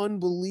time. It's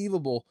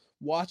unbelievable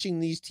watching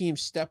these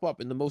teams step up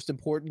in the most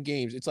important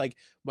games. It's like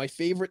my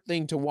favorite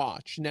thing to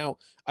watch. Now,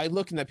 I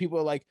look and that people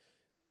are like,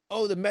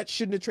 oh, the Mets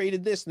shouldn't have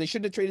traded this and they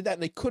shouldn't have traded that.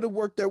 And they could have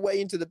worked their way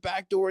into the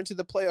back door, into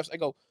the playoffs. I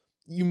go,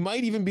 you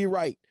might even be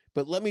right.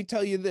 But let me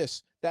tell you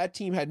this, that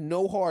team had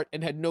no heart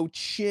and had no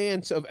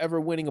chance of ever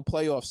winning a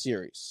playoff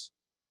series.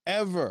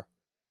 Ever.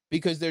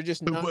 Because they're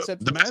just not set.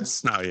 The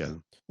Mets? No, yeah.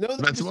 No,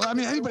 the Mets, well, I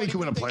mean, anybody can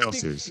win a playoff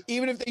series.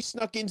 Even if they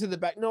snuck into the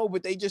back. No,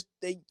 but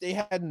they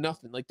had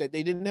nothing. Like, they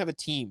didn't have a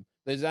team.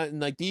 There's not, and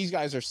like, these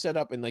guys are set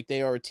up and like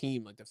they are a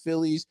team. Like the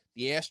Phillies,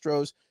 the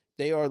Astros,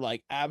 they are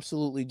like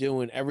absolutely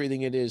doing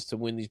everything it is to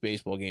win these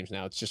baseball games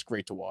now. It's just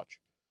great to watch.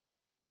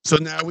 So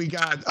now we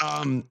got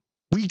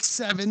Week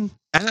 7,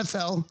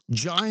 NFL,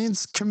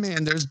 Giants,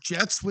 Commanders,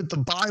 Jets with the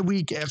bye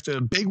week after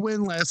a big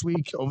win last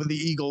week over the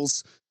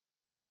Eagles.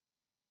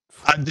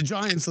 The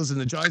Giants, listen,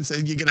 the Giants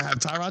said you're going to have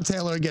Tyrod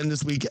Taylor again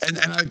this week. And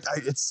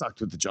it sucked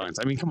with the Giants.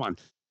 I mean, come on.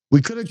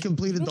 We could have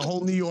completed the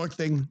whole New York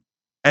thing.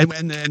 And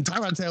then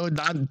Tyrod Taylor,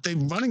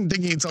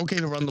 thinking it's okay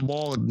to run the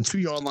ball at the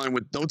 2-yard line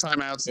with no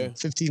timeouts and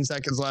 15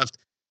 seconds left.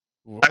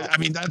 I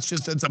mean, that's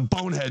a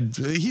bonehead.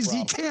 He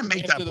can't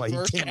make that play.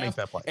 He can't make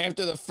that play.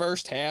 After the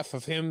first half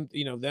of him,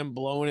 them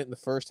blowing it in the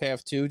first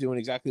half too, doing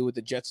exactly what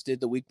the Jets did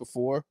the week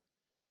before.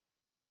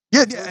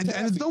 Yeah, and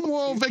there's no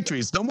moral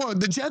victories. No more.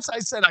 The Jets, I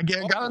said, I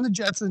got on the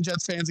Jets and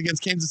Jets fans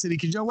against Kansas City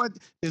because you know what?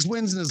 There's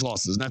wins and there's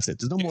losses, and that's it.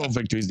 There's no moral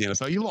victories in the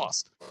NFL. You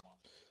lost.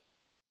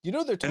 They're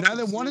talking, and now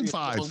they're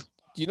 1-5.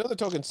 They're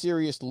talking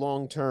serious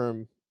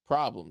long-term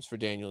problems for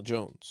Daniel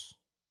Jones.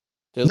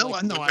 I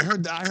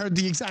heard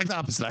the exact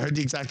opposite. I heard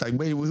the exact like.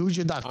 Wait, who's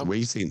your doctor? Where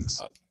you seen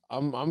this?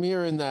 I'm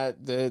hearing that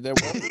they're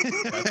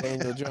worried about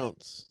Daniel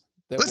Jones.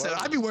 Listen,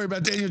 I'd be worried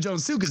about Daniel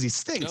Jones too because he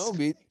stinks.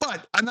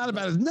 But I'm not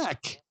about his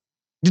neck.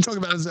 You're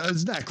talking about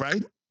his neck,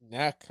 right?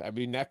 Neck. I'd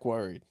be neck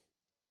worried.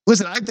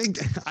 Listen, I think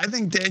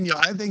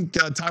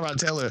Tyrod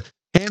Taylor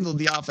handled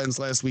the offense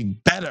last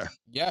week better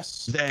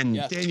than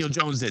Daniel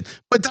Jones did.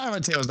 But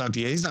Tyrod Taylor's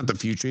he's not the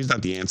future. He's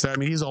not the answer. I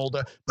mean, he's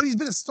older, but he's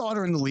been a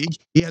starter in the league.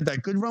 He had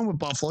that good run with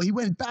Buffalo. He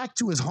went back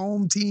to his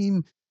home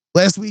team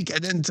last week,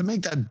 and then to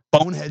make that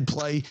bonehead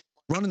play,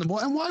 running the ball.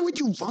 And why would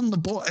you run the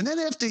ball? And then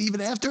after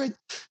it,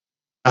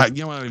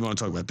 you know what I don't even want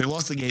to talk about. They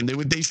lost the game.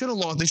 They should have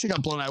lost. They should have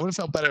got blown out. It would have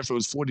felt better if it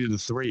was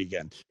 40-3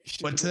 again.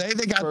 But today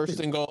they got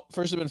first and goal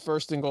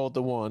at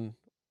the 1.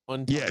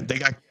 Yeah, they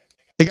got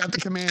the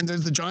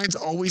Commanders. The Giants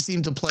always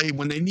seem to play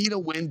when they need a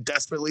win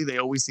desperately. They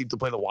always seem to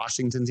play the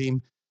Washington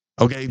team.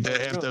 Okay,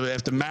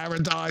 after Mara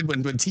died,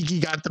 when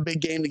Tiki got the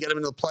big game to get him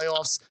into the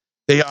playoffs,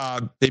 they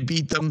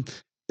beat them.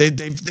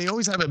 They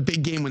always have a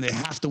big game when they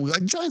have to.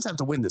 Like Giants have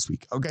to win this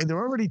week. Okay, they're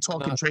already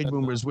talking trade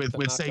rumors with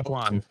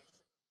Saquon.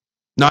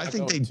 No, I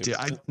think they do.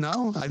 I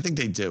think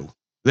they do.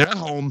 They're at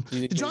home.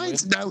 The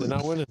Giants now. They're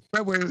not winning.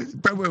 We're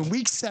in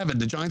week 7.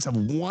 The Giants have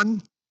won.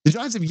 The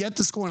Giants have yet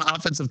to score an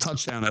offensive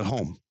touchdown at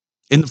home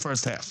in the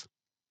first half.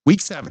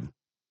 Week 7.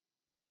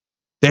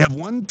 They have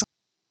one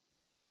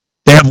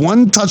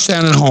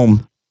touchdown at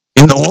home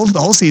in the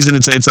whole season.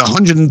 It's a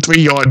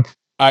 103-yard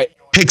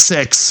pick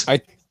six.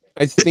 I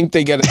think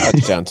they get a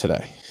touchdown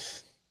today.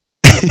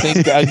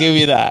 I'll give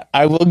you that.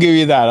 I will give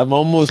you that. I'm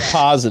almost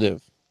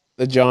positive.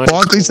 The Giants.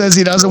 Barkley says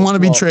he doesn't want to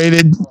be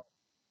traded.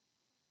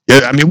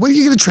 Yeah, I mean, what are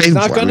you going to trade him for?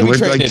 Not going to be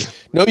traded.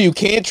 No, you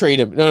can't trade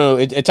him. No,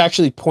 it's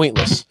actually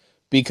pointless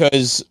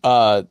because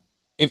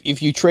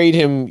if you trade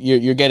him,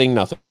 you're getting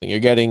nothing. You're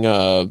getting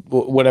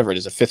whatever it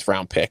is, a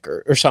 5th-round pick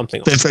or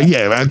something. Like that.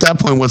 Yeah, at that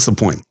point, what's the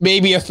point?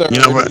 Maybe a third,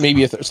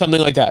 maybe a third,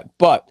 something like that.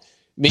 But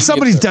maybe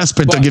somebody's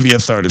desperate, they'll give you a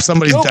third. If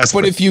somebody's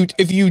desperate, but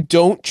if you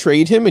don't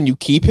trade him and you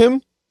keep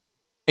him,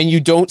 and you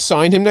don't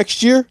sign him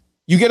next year,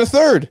 you get a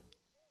third.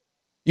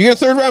 You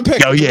get a 3rd-round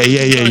pick. Oh, yeah.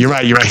 You're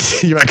right.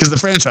 Because the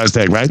franchise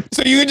tag, right?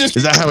 So you can just...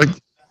 Is that how it...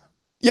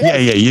 Yeah.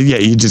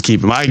 You just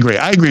keep him. I agree.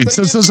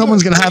 So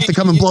someone's going to have to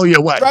come and blow you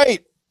away.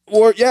 Right.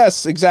 Or,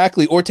 yes,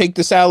 exactly. Or take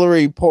the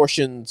salary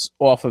portions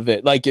off of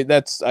it. Like,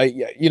 that's...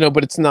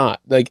 but it's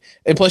not. Like,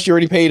 and plus you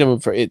already paid him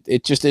for it.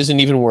 It just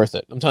isn't even worth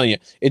it. I'm telling you.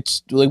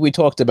 It's, like we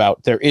talked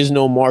about, there is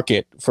no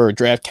market for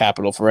draft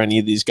capital for any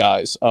of these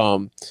guys.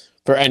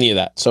 For any of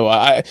that. So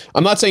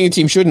I'm not saying a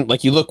team shouldn't.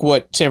 Like, you look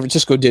what San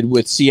Francisco did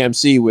with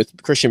CMC,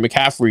 with Christian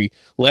McCaffrey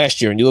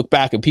last year, and you look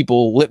back and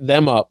people lit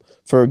them up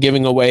for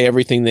giving away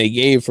everything they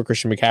gave for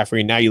Christian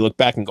McCaffrey. And now you look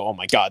back and go, oh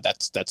my God,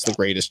 that's the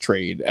greatest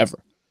trade ever.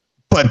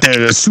 But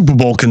they're a Super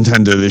Bowl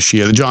contender this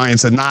year. The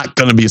Giants are not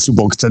going to be a Super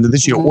Bowl contender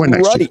this year or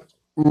next year.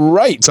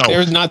 Right. So-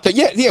 They're not the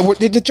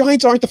the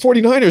Giants aren't the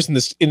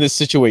 49ers in this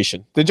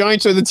situation. The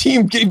Giants are the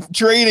team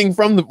trading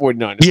from the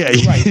 49ers. Yeah,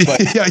 You're right.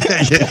 But yeah.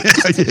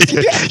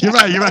 You're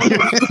right.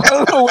 I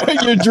don't know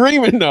where you're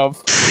dreaming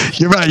of.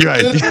 You're right.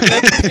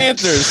 The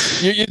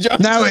Panthers. You're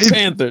jumping Now, to the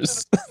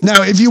Panthers.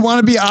 Now, if you want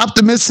to be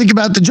optimistic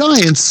about the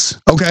Giants,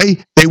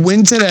 okay, they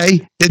win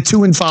today. They're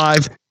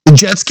 2-5. The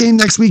Jets game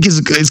next week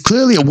is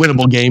clearly a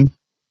winnable game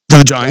for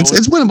the Giants.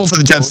 It's winnable for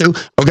the Jets too.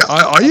 Okay,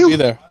 are you? Be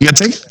there. You got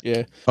a ticket?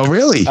 Yeah. Oh,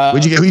 really?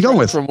 Where'd you get? Who you going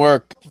with?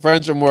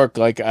 Friends from work,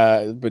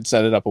 would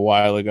set it up a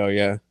while ago.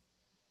 Yeah.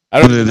 I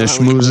What don't are know the how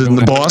many schmoozers and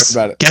the people boss?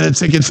 about it. Get a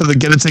ticket for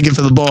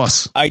the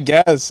boss. I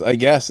guess. And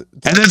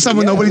then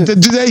someone nobody do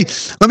they?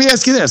 Let me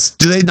ask you this: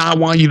 do they not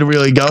want you to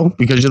really go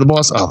because you're the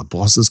boss? Oh, the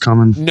boss is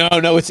coming. No,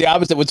 it's the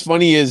opposite. What's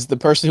funny is the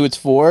person who it's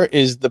for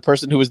is the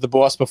person who was the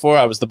boss before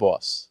I was the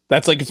boss.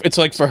 That's it's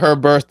like for her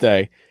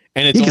birthday,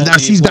 and it's Because now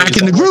she's back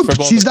in the group.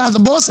 She's not the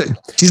boss.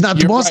 She's not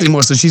the boss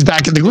anymore, so she's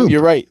back in the group.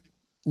 You're right.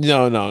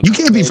 No. You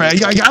can't be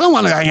friends. I don't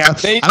want to hang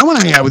out. I don't want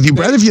to hang out with you,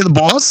 Brett. If you're the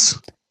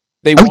boss,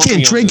 we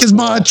can't drink as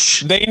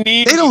much. They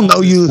don't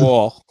know you.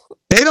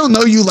 They don't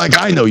know you like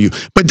I know you,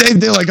 but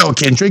they're like, oh,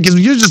 can't drink because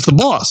you're just the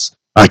boss.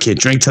 I can't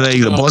drink today.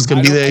 The boss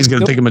gonna be there. He's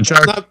gonna take him a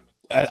chart.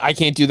 I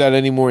can't do that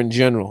anymore in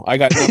general. I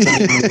got nothing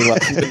to do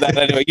with that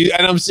anyway.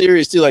 And I'm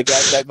serious too. Like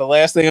that, the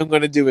last thing I'm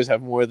going to do is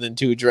have more than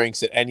 2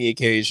 drinks at any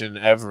occasion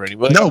ever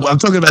anymore. No, I'm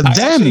talking about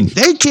them.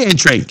 They can't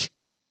drink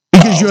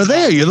because you're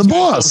there. You're the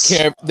boss.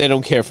 They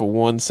don't care for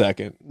 1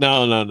 second.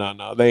 No.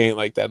 They ain't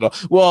like that at all.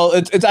 Well,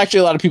 it's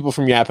actually a lot of people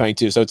from Yapang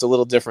too, so it's a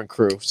little different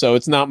crew. So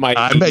it's not my.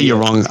 I bet you're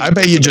wrong. I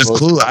bet you're just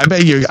clueless. I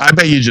bet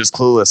you're just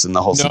clueless in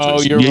the whole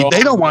situation. You're wrong.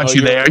 They don't want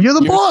you there. You're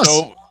the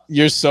boss.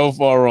 You're so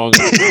far wrong.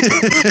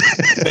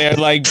 They're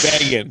like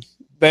begging.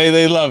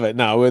 They love it.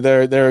 No,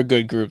 they're a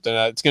good group.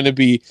 It's going to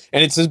be,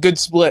 and it's a good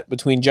split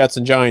between Jets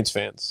and Giants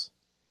fans.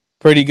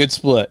 Pretty good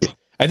split.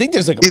 I think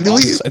there's like a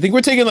bus. I think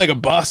we're taking like a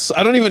bus.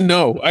 I don't even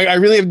know. I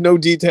really have no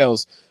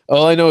details.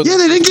 All I know is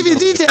they didn't give you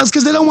details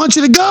because they don't want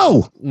you to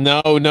go.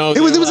 No.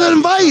 It was an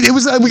invite. It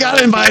was we got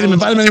to invite him.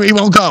 Invite him anyway. He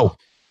won't go.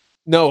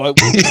 No, I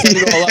set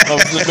it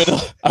all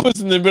up. I was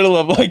in the middle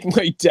of like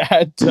my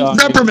dad talking.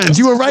 Reprimands.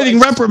 You were writing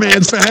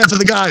reprimands for half of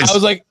the guys. I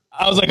was like,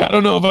 I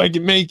don't know if I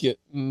can make it.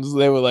 And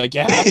they were like,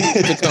 yeah,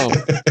 to come.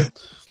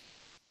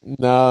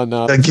 No.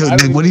 What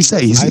did he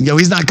say?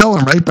 He's not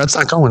going, right? Brett's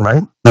not going,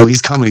 right? No,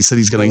 he's coming. He said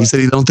he's going. He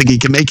said he don't think he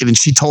can make it, and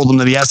she told him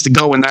that he has to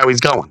go, and now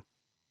he's going.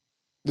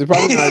 There's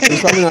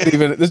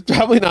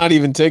probably not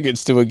even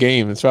tickets to a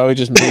game. It's probably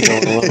just me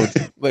going alone.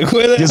 Like,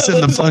 where the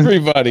hell is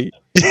everybody?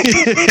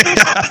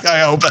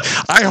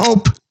 I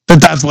hope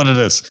that's what it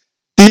is.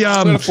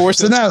 I'm gonna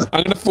force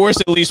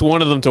at least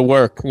one of them to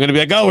work. I'm gonna be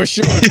like, oh, we're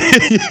sure.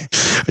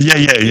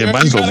 yeah.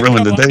 Might as well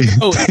ruin the day.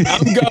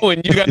 I'm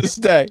going. You got to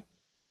stay.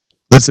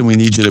 Listen, we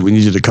need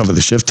you to cover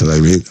the shift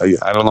today.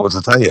 I don't know what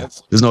to tell you.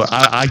 There's no.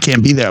 I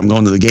can't be there. I'm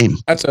going to the game.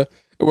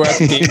 We're at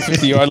the game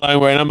 50-yard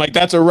line, and I'm like,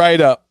 that's a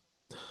write up.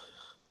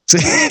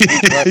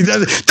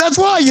 That's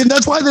why they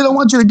don't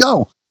want you to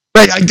go.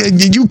 Right?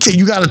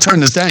 You got to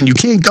turn this down. You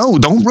can't go.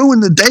 Don't ruin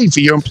the day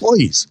for your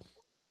employees.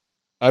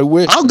 I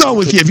wish. I'll go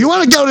with you. If you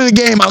want to go to the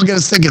game, I'll get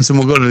us tickets and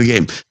we'll go to the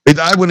game.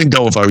 I wouldn't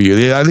go if I were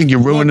you. I think you're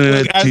ruining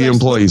it to your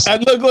employees.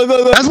 Look.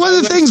 That's one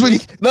of the things when you...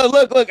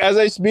 Look. As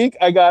I speak,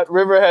 I got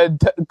Riverhead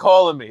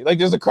calling me. Like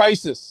there's a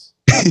crisis.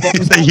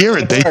 They hear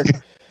it. They're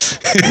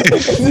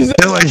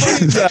like...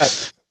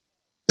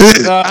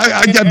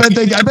 I bet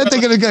they're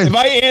gonna go. If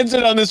I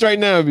answered on this right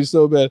now, it'd be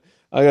so bad.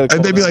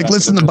 They'd be like,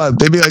 listen to Bud.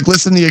 They'd be like,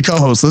 listen to your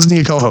co-host.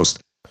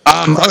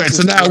 Okay,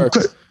 so now,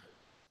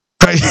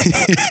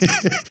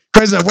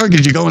 crazy at work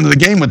is you go into the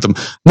game with them.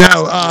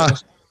 Now,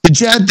 the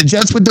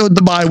Jets would do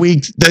the bye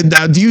week.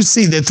 Now, do you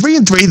see they're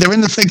 3-3? They're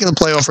in the thick of the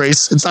playoff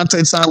race. It's not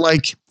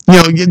like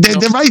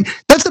they're right.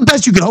 That's the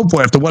best you can hope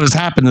for after what has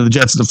happened to the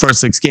Jets in the first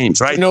 6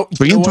 games, right?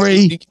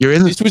 3-3. You're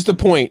in. This was the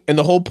point, and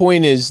the whole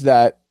point is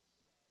that.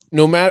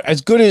 No matter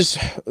as good as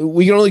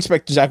we can only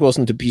expect Zach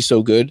Wilson to be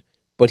so good,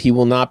 but he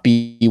will not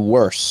be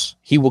worse.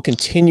 He will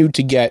continue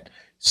to get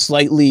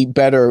slightly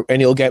better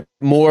and he'll get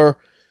more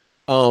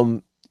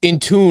in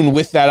tune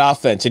with that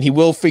offense. And he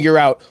will figure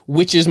out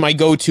which is my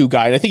go-to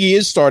guy. And I think he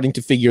is starting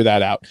to figure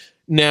that out.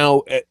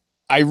 Now,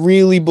 I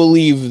really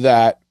believe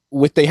that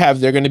what they have,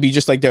 they're going to be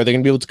just like they're going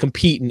to be able to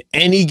compete in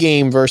any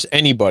game versus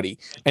anybody.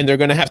 And they're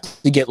going to have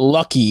to get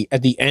lucky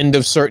at the end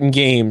of certain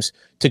games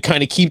to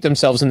kind of keep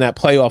themselves in that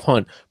playoff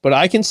hunt. But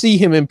I can see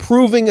him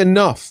improving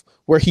enough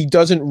where he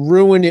doesn't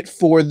ruin it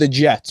for the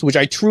Jets, which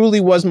I truly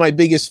was my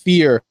biggest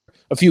fear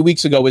a few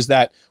weeks ago, is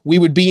that we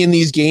would be in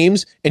these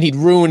games and he'd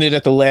ruin it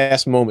at the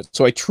last moment.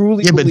 So I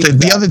truly believe but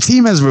the other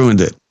team has ruined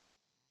it.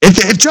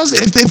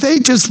 If they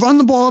just run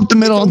the ball up the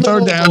middle on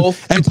third down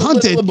and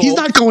punt it, he's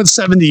not going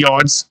 70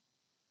 yards.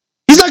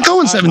 He's not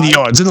going 70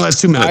 yards in the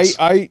last 2 minutes.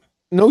 I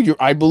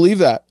believe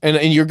that,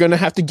 and you're going to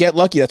have to get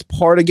lucky. That's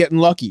part of getting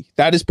lucky.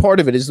 That is part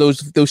of it. Is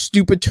those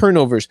stupid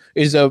turnovers?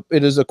 It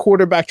is a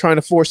quarterback trying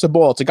to force a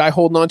ball. It's a guy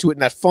holding on to it in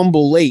that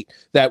fumble late.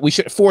 That we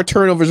should 4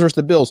 turnovers versus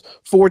the Bills.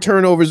 4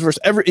 turnovers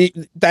versus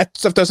that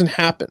stuff doesn't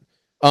happen.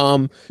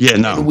 Yeah,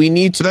 no. We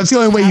need to. So that's the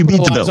only way you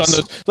beat the Bills. On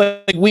those,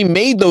 like we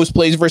made those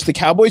plays versus the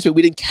Cowboys, but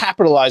we didn't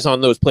capitalize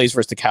on those plays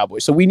versus the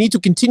Cowboys. So we need to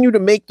continue to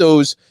make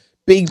those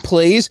big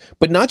plays,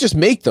 but not just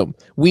make them.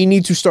 We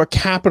need to start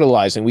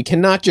capitalizing. We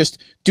cannot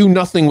just do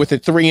nothing with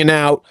it, 3 and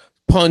out,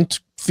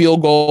 punt,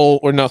 field goal,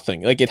 or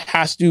nothing. Like it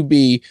has to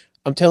be.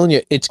 I'm telling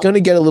you, it's going to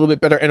get a little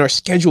bit better, and our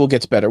schedule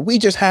gets better. We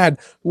just had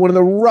one of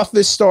the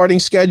roughest starting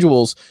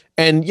schedules,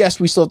 and yes,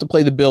 we still have to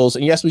play the Bills,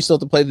 and yes, we still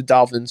have to play the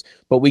Dolphins,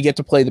 but we get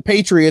to play the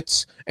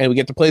Patriots, and we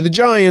get to play the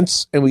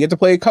Giants, and we get to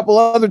play a couple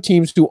other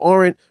teams who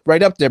aren't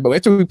right up there. But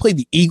after we play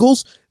the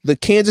Eagles, the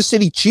Kansas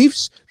City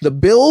Chiefs, the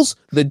Bills,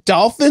 the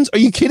Dolphins, are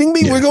you kidding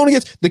me? Yeah. We're going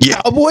against the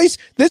Cowboys.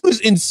 This was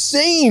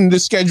insane, the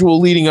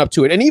schedule leading up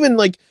to it, and even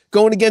like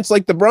going against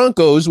like the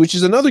Broncos, which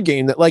is another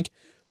game that like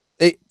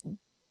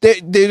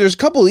there's a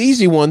couple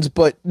easy ones,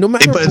 but no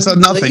matter. But it's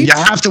nothing. You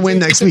have to win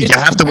next week. You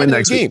have to win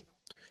next week.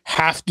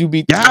 Have to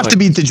beat. You have to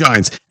beat the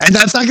Giants, and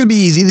that's not going to be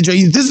easy.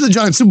 This is the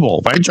Giants Super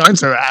Bowl, right?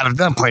 Giants are out of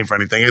them playing for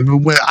anything. And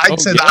I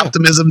said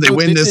optimism, they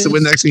win this, they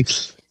win next week.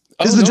 This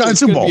is the Giants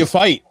Super Bowl. It's going to be a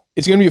fight.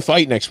 It's going to be a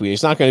fight next week.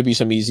 It's not going to be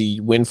some easy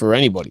win for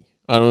anybody.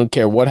 I don't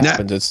care what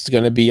happens. It's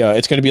going to be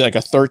like a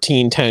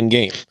 13-10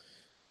 game.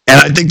 And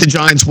I think the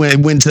Giants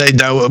win today.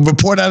 Now, a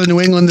report out of New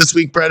England this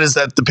week, Brett, is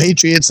that the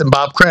Patriots and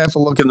Bob Kraft are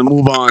looking to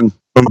move on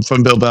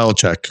from Bill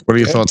Belichick. What are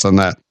your thoughts on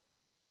that?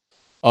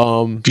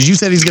 Because you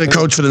said he's going to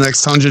coach for the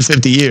next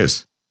 150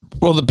 years.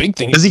 Well, the big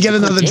thing does he get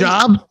another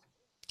job?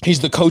 He's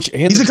the coach.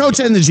 He's the coach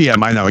and the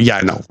GM. I know. Yeah,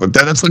 I know. But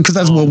that's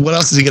because what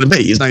else is he going to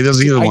be? He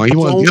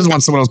doesn't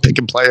want someone else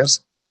picking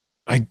players.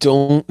 I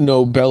don't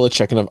know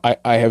Belichick enough.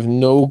 I have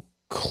no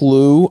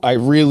clue. I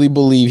really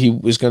believe he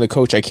was going to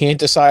coach. I can't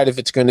decide if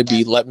it's going to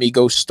be let me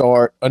go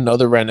start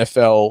another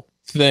NFL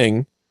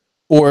thing,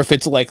 or if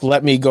it's like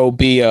let me go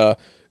be a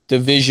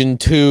Division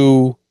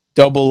II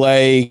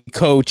AA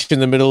coach in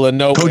the middle of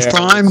nowhere. Coach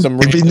Prime?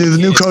 If he knew the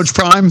new Coach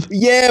Prime?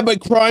 Yeah,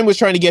 but Prime was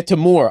trying to get to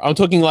more. I'm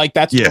talking like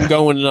that's where I'm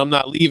going and I'm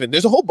not leaving.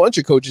 There's a whole bunch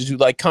of coaches who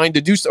like kind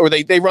of do, or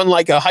they run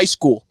like a high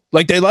school.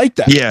 Like they like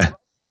that. Yeah.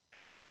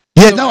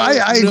 Yeah, so, no,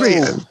 I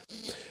agree.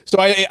 So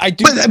I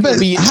do. But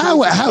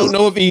how? I don't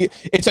know if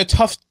it's a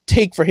tough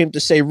take for him to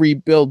say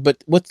rebuild,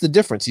 but what's the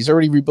difference? He's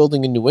already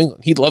rebuilding in New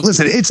England. He loves.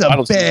 Listen,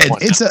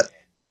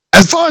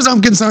 as far as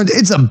I'm concerned,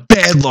 it's a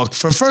bad look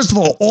for, first of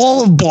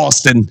all of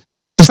Boston.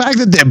 The fact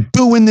that they're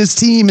booing this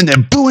team and they're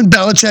booing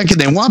Belichick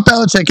and they want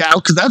Belichick out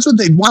because that's what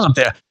they want up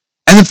there.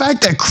 And the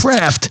fact that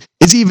Kraft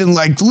is even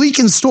like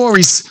leaking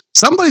stories,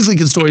 somebody's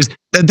leaking stories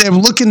that they're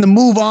looking to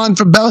move on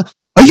from Belichick.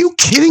 Are you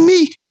kidding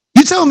me?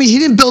 You telling me he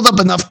didn't build up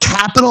enough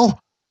capital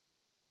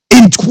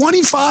in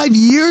 25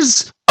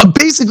 years of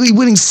basically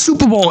winning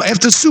Super Bowl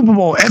after Super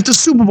Bowl after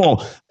Super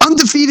Bowl,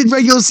 undefeated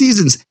regular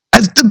seasons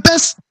as the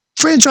best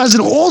franchise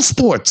in all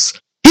sports?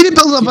 He didn't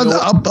build up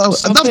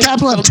enough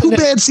capital to have 2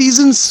 bad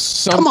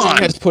seasons. Come on.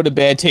 Has put a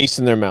bad taste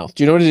in their mouth.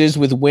 Do you know what it is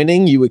with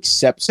winning? You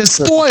accept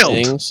spoiled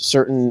things,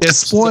 They're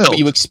spoiled.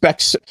 You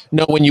expect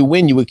when you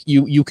win,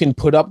 you can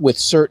put up with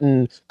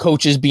certain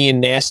coaches being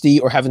nasty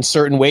or having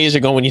certain ways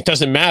of going. It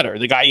doesn't matter.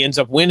 The guy ends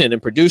up winning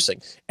and producing.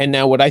 And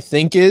now what I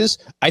think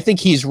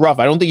he's rough.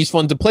 I don't think he's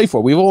fun to play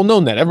for. We've all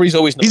known that. Everybody's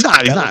always known. He's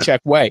not. Check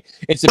way.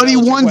 But he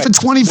won for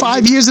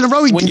 25 years in a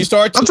row. I'm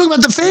talking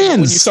about the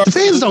fans. The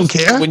fans don't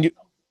care.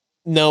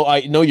 No,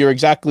 I know you're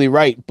exactly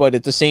right, but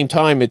at the same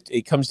time,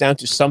 it comes down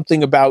to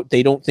something about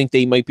they don't think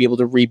they might be able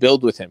to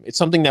rebuild with him. It's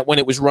something that when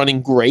it was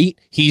running great,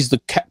 he's the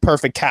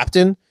perfect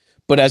captain,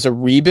 but as a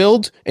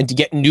rebuild and to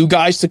get new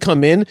guys to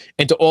come in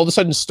and to all of a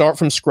sudden start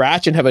from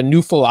scratch and have a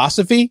new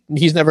philosophy,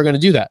 he's never going to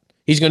do that.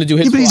 He's going to do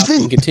his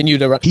philosophy and continue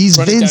to run. He's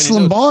Vince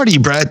Lombardi,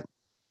 Brett.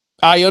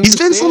 I understand.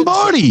 He's Vince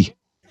Lombardi.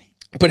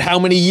 But how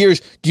many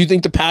years do you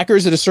think the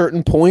Packers at a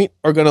certain point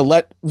are going to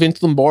let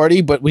Vince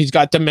Lombardi, but he's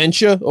got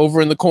dementia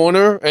over in the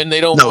corner and they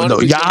don't want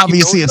him? Yeah,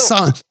 obviously at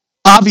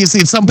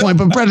some point,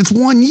 but Brett, it's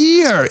 1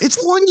 year.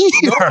 It's 1 year.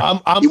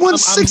 He won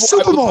 6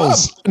 Super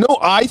Bowls. No,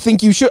 I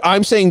think you should.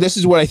 I'm saying this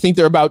is what I think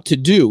they're about to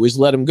do is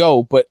let him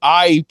go, but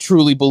I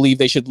truly believe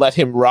they should let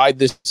him ride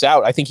this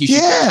out. I think he should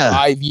get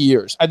 5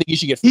 years. I think he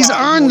should get 5 He's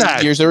earned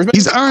that. Years.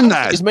 He's earned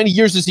that. As many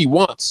years as he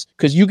wants,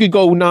 because you could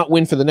go not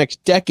win for the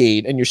next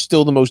decade and you're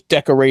still the most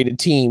decorated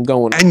team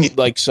going. And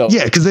like so.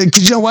 Yeah, because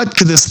you know what?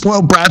 Because they're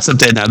spoiled brats up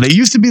there now. They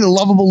used to be the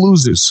lovable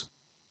losers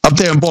up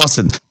there in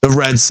Boston. The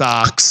Red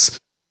Sox.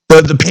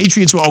 The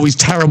Patriots were always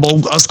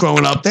terrible, us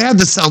growing up. They had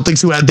the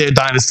Celtics who had their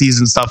dynasties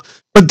and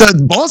stuff. But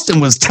Boston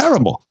was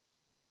terrible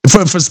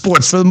for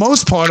sports for the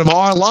most part of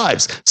our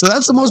lives. So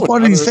that's the most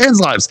part of these fans'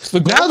 lives.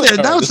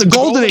 Now it's the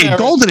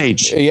golden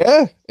age.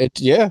 Yeah.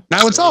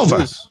 Now it's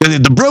over. They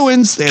had the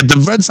Bruins. They had the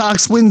Red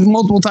Sox win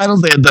multiple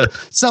titles. They had the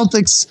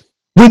Celtics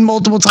win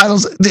multiple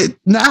titles.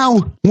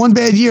 Now, one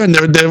bad year, and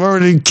they're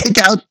already kick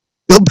out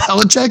Bill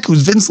Belichick,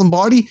 who's Vince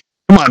Lombardi.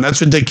 Come on,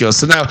 that's ridiculous.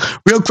 So now,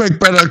 real quick,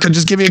 Brett, I could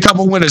just give you a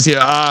couple winners here.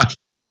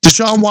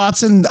 Deshaun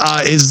Watson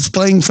is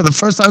playing for the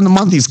first time in the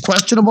month. He's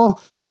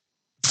questionable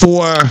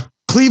for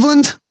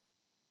Cleveland,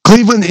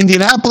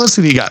 Indianapolis.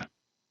 Who do you got?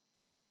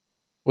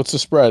 What's the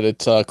spread?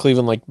 It's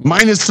Cleveland like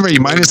 -3.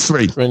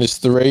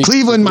 -3.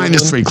 Cleveland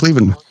 -3.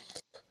 Cleveland.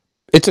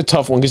 It's a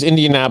tough one because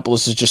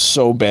Indianapolis is just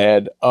so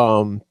bad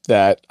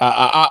that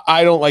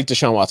I don't like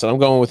Deshaun Watson. I'm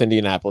going with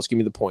Indianapolis. Give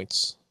me the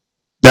points.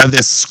 Now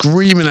they're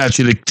screaming at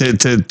you to pick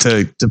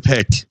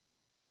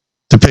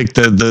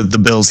the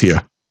Bills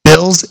here.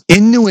 Bills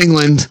in New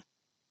England.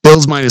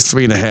 Bills minus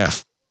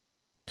 3.5.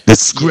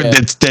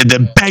 They're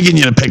begging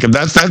you to pick them.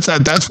 That's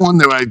one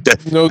that I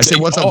say,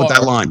 what's up with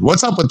that line?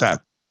 What's up with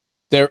that?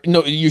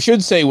 You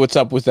should say what's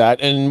up with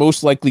that, and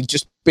most likely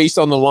just based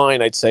on the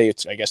line, I'd say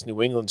I guess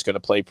New England's going to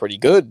play pretty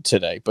good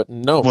today, but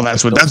no. Well,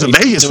 that's what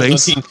Vegas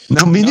thinks.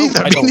 No, me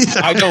neither.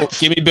 I don't.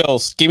 Give me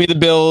Bills. Give me the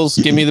Bills.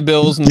 Give me the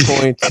Bills and the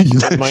points.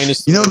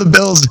 Minus. The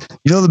Bills.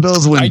 The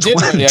Bills win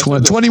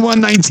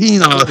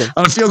 21-19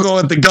 on a field goal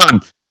at the gun.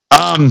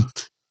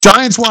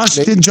 Giants,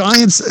 Washington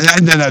Giants,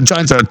 and then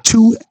Giants are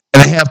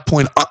 2.5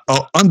 point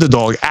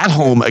underdog at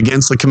home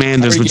against the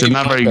Commanders, which are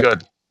not very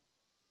good.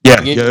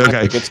 Yeah,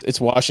 okay.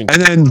 It's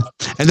Washington, and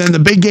then the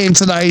big game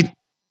tonight,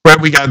 where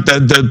we got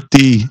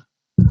the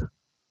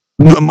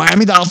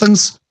Miami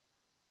Dolphins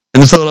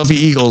and the Philadelphia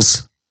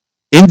Eagles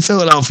in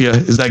Philadelphia.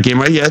 Is that game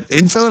right yet?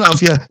 In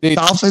Philadelphia,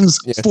 Dolphins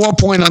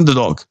 4-point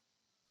underdog.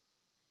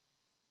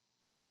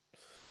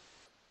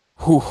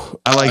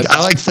 I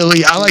like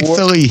Philly. I like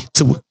Philly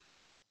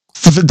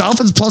for the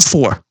Dolphins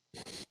 +4.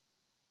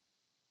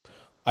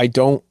 I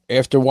don't.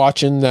 After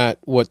watching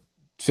what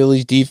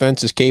Philly's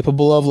defense is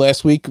capable of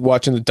last week,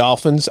 watching the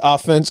Dolphins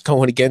offense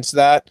going against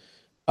that,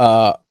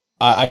 I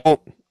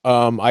don't.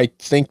 I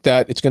think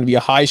that it's going to be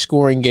a high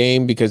scoring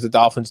game because the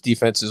Dolphins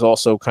defense is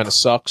also kind of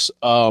sucks.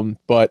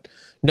 But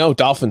no,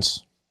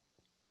 Dolphins.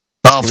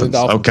 Dolphins.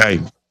 Okay.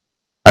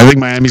 I think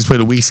Miami's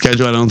played a weak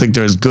schedule. I don't think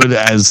they're as good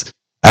as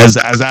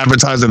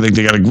advertised. I think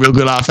they got a real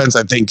good offense.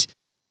 I think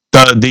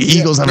the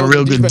Eagles have a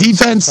real good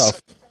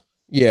defense.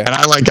 Yeah, and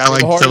I like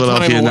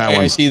Philadelphia in that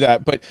one. I see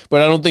that, but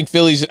I don't think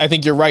Philly's. I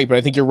think you're right, but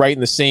I think you're right in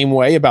the same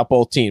way about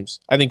both teams.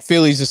 I think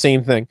Philly's the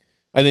same thing.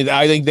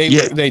 I think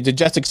they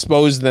just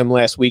exposed them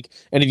last week,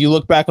 and if you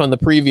look back on the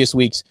previous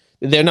weeks,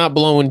 they're not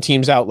blowing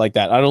teams out like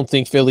that. I don't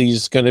think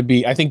Philly's going to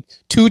be. I think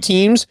two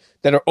teams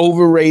that are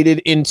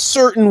overrated in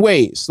certain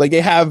ways, like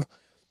they have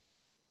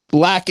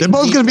black. They're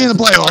both going to be in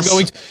the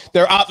playoffs.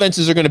 Their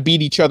offenses are going to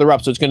beat each other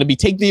up, so it's going to be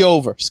take the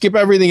over, skip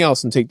everything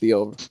else, and take the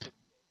over.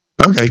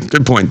 Okay,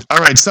 good point. All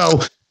right,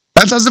 so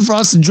that does it for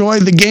us. Enjoy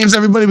the games,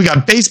 everybody. We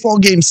got baseball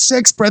game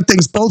 6. Brett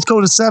thinks both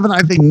go to 7. I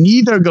think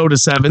neither go to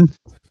 7.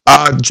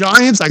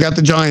 Giants, I got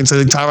the Giants. I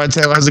think Tyrod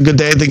Taylor has a good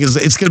day. I think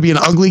it's going to be an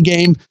ugly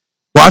game.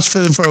 Watch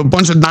for a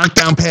bunch of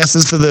knockdown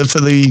passes for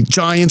the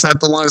Giants at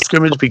the line of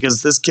scrimmage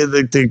because this kid,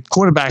 the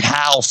quarterback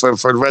Hal for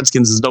the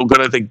Redskins is no good.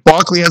 I think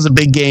Barkley has a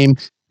big game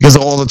because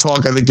of all the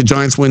talk. I think the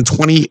Giants win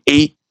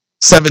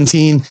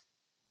 28-17.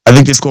 I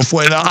think they score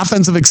 4. An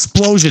offensive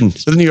explosion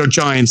for the New York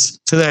Giants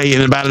today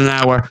in about an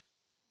hour.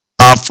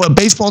 For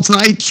baseball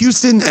tonight,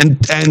 Houston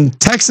and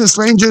Texas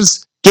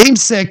Rangers, game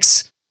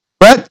 6.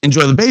 Brett,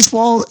 enjoy the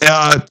baseball.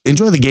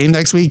 Enjoy the game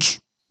next week.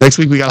 Next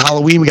week we got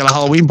Halloween. We got a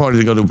Halloween party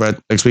to go to, Brett,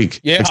 next week.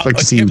 Yeah, expect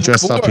to see you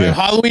dressed up here.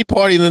 Halloween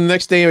party, and then the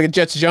next day I get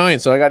Jets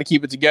Giants, so I got to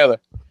keep it together.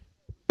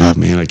 Oh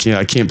man, I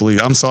can't believe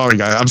it. I'm sorry,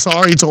 guys. I'm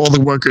sorry to all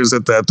the workers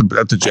at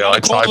the jail. I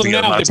tried to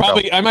get them not to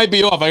go. I might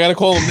be off. I got to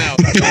call them now.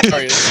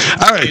 Sorry.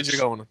 All right.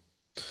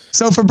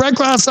 So for Brett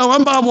Grasso,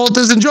 I'm Bob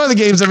Walters. Enjoy the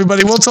games,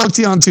 everybody. We'll talk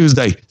to you on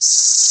Tuesday.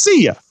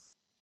 See ya.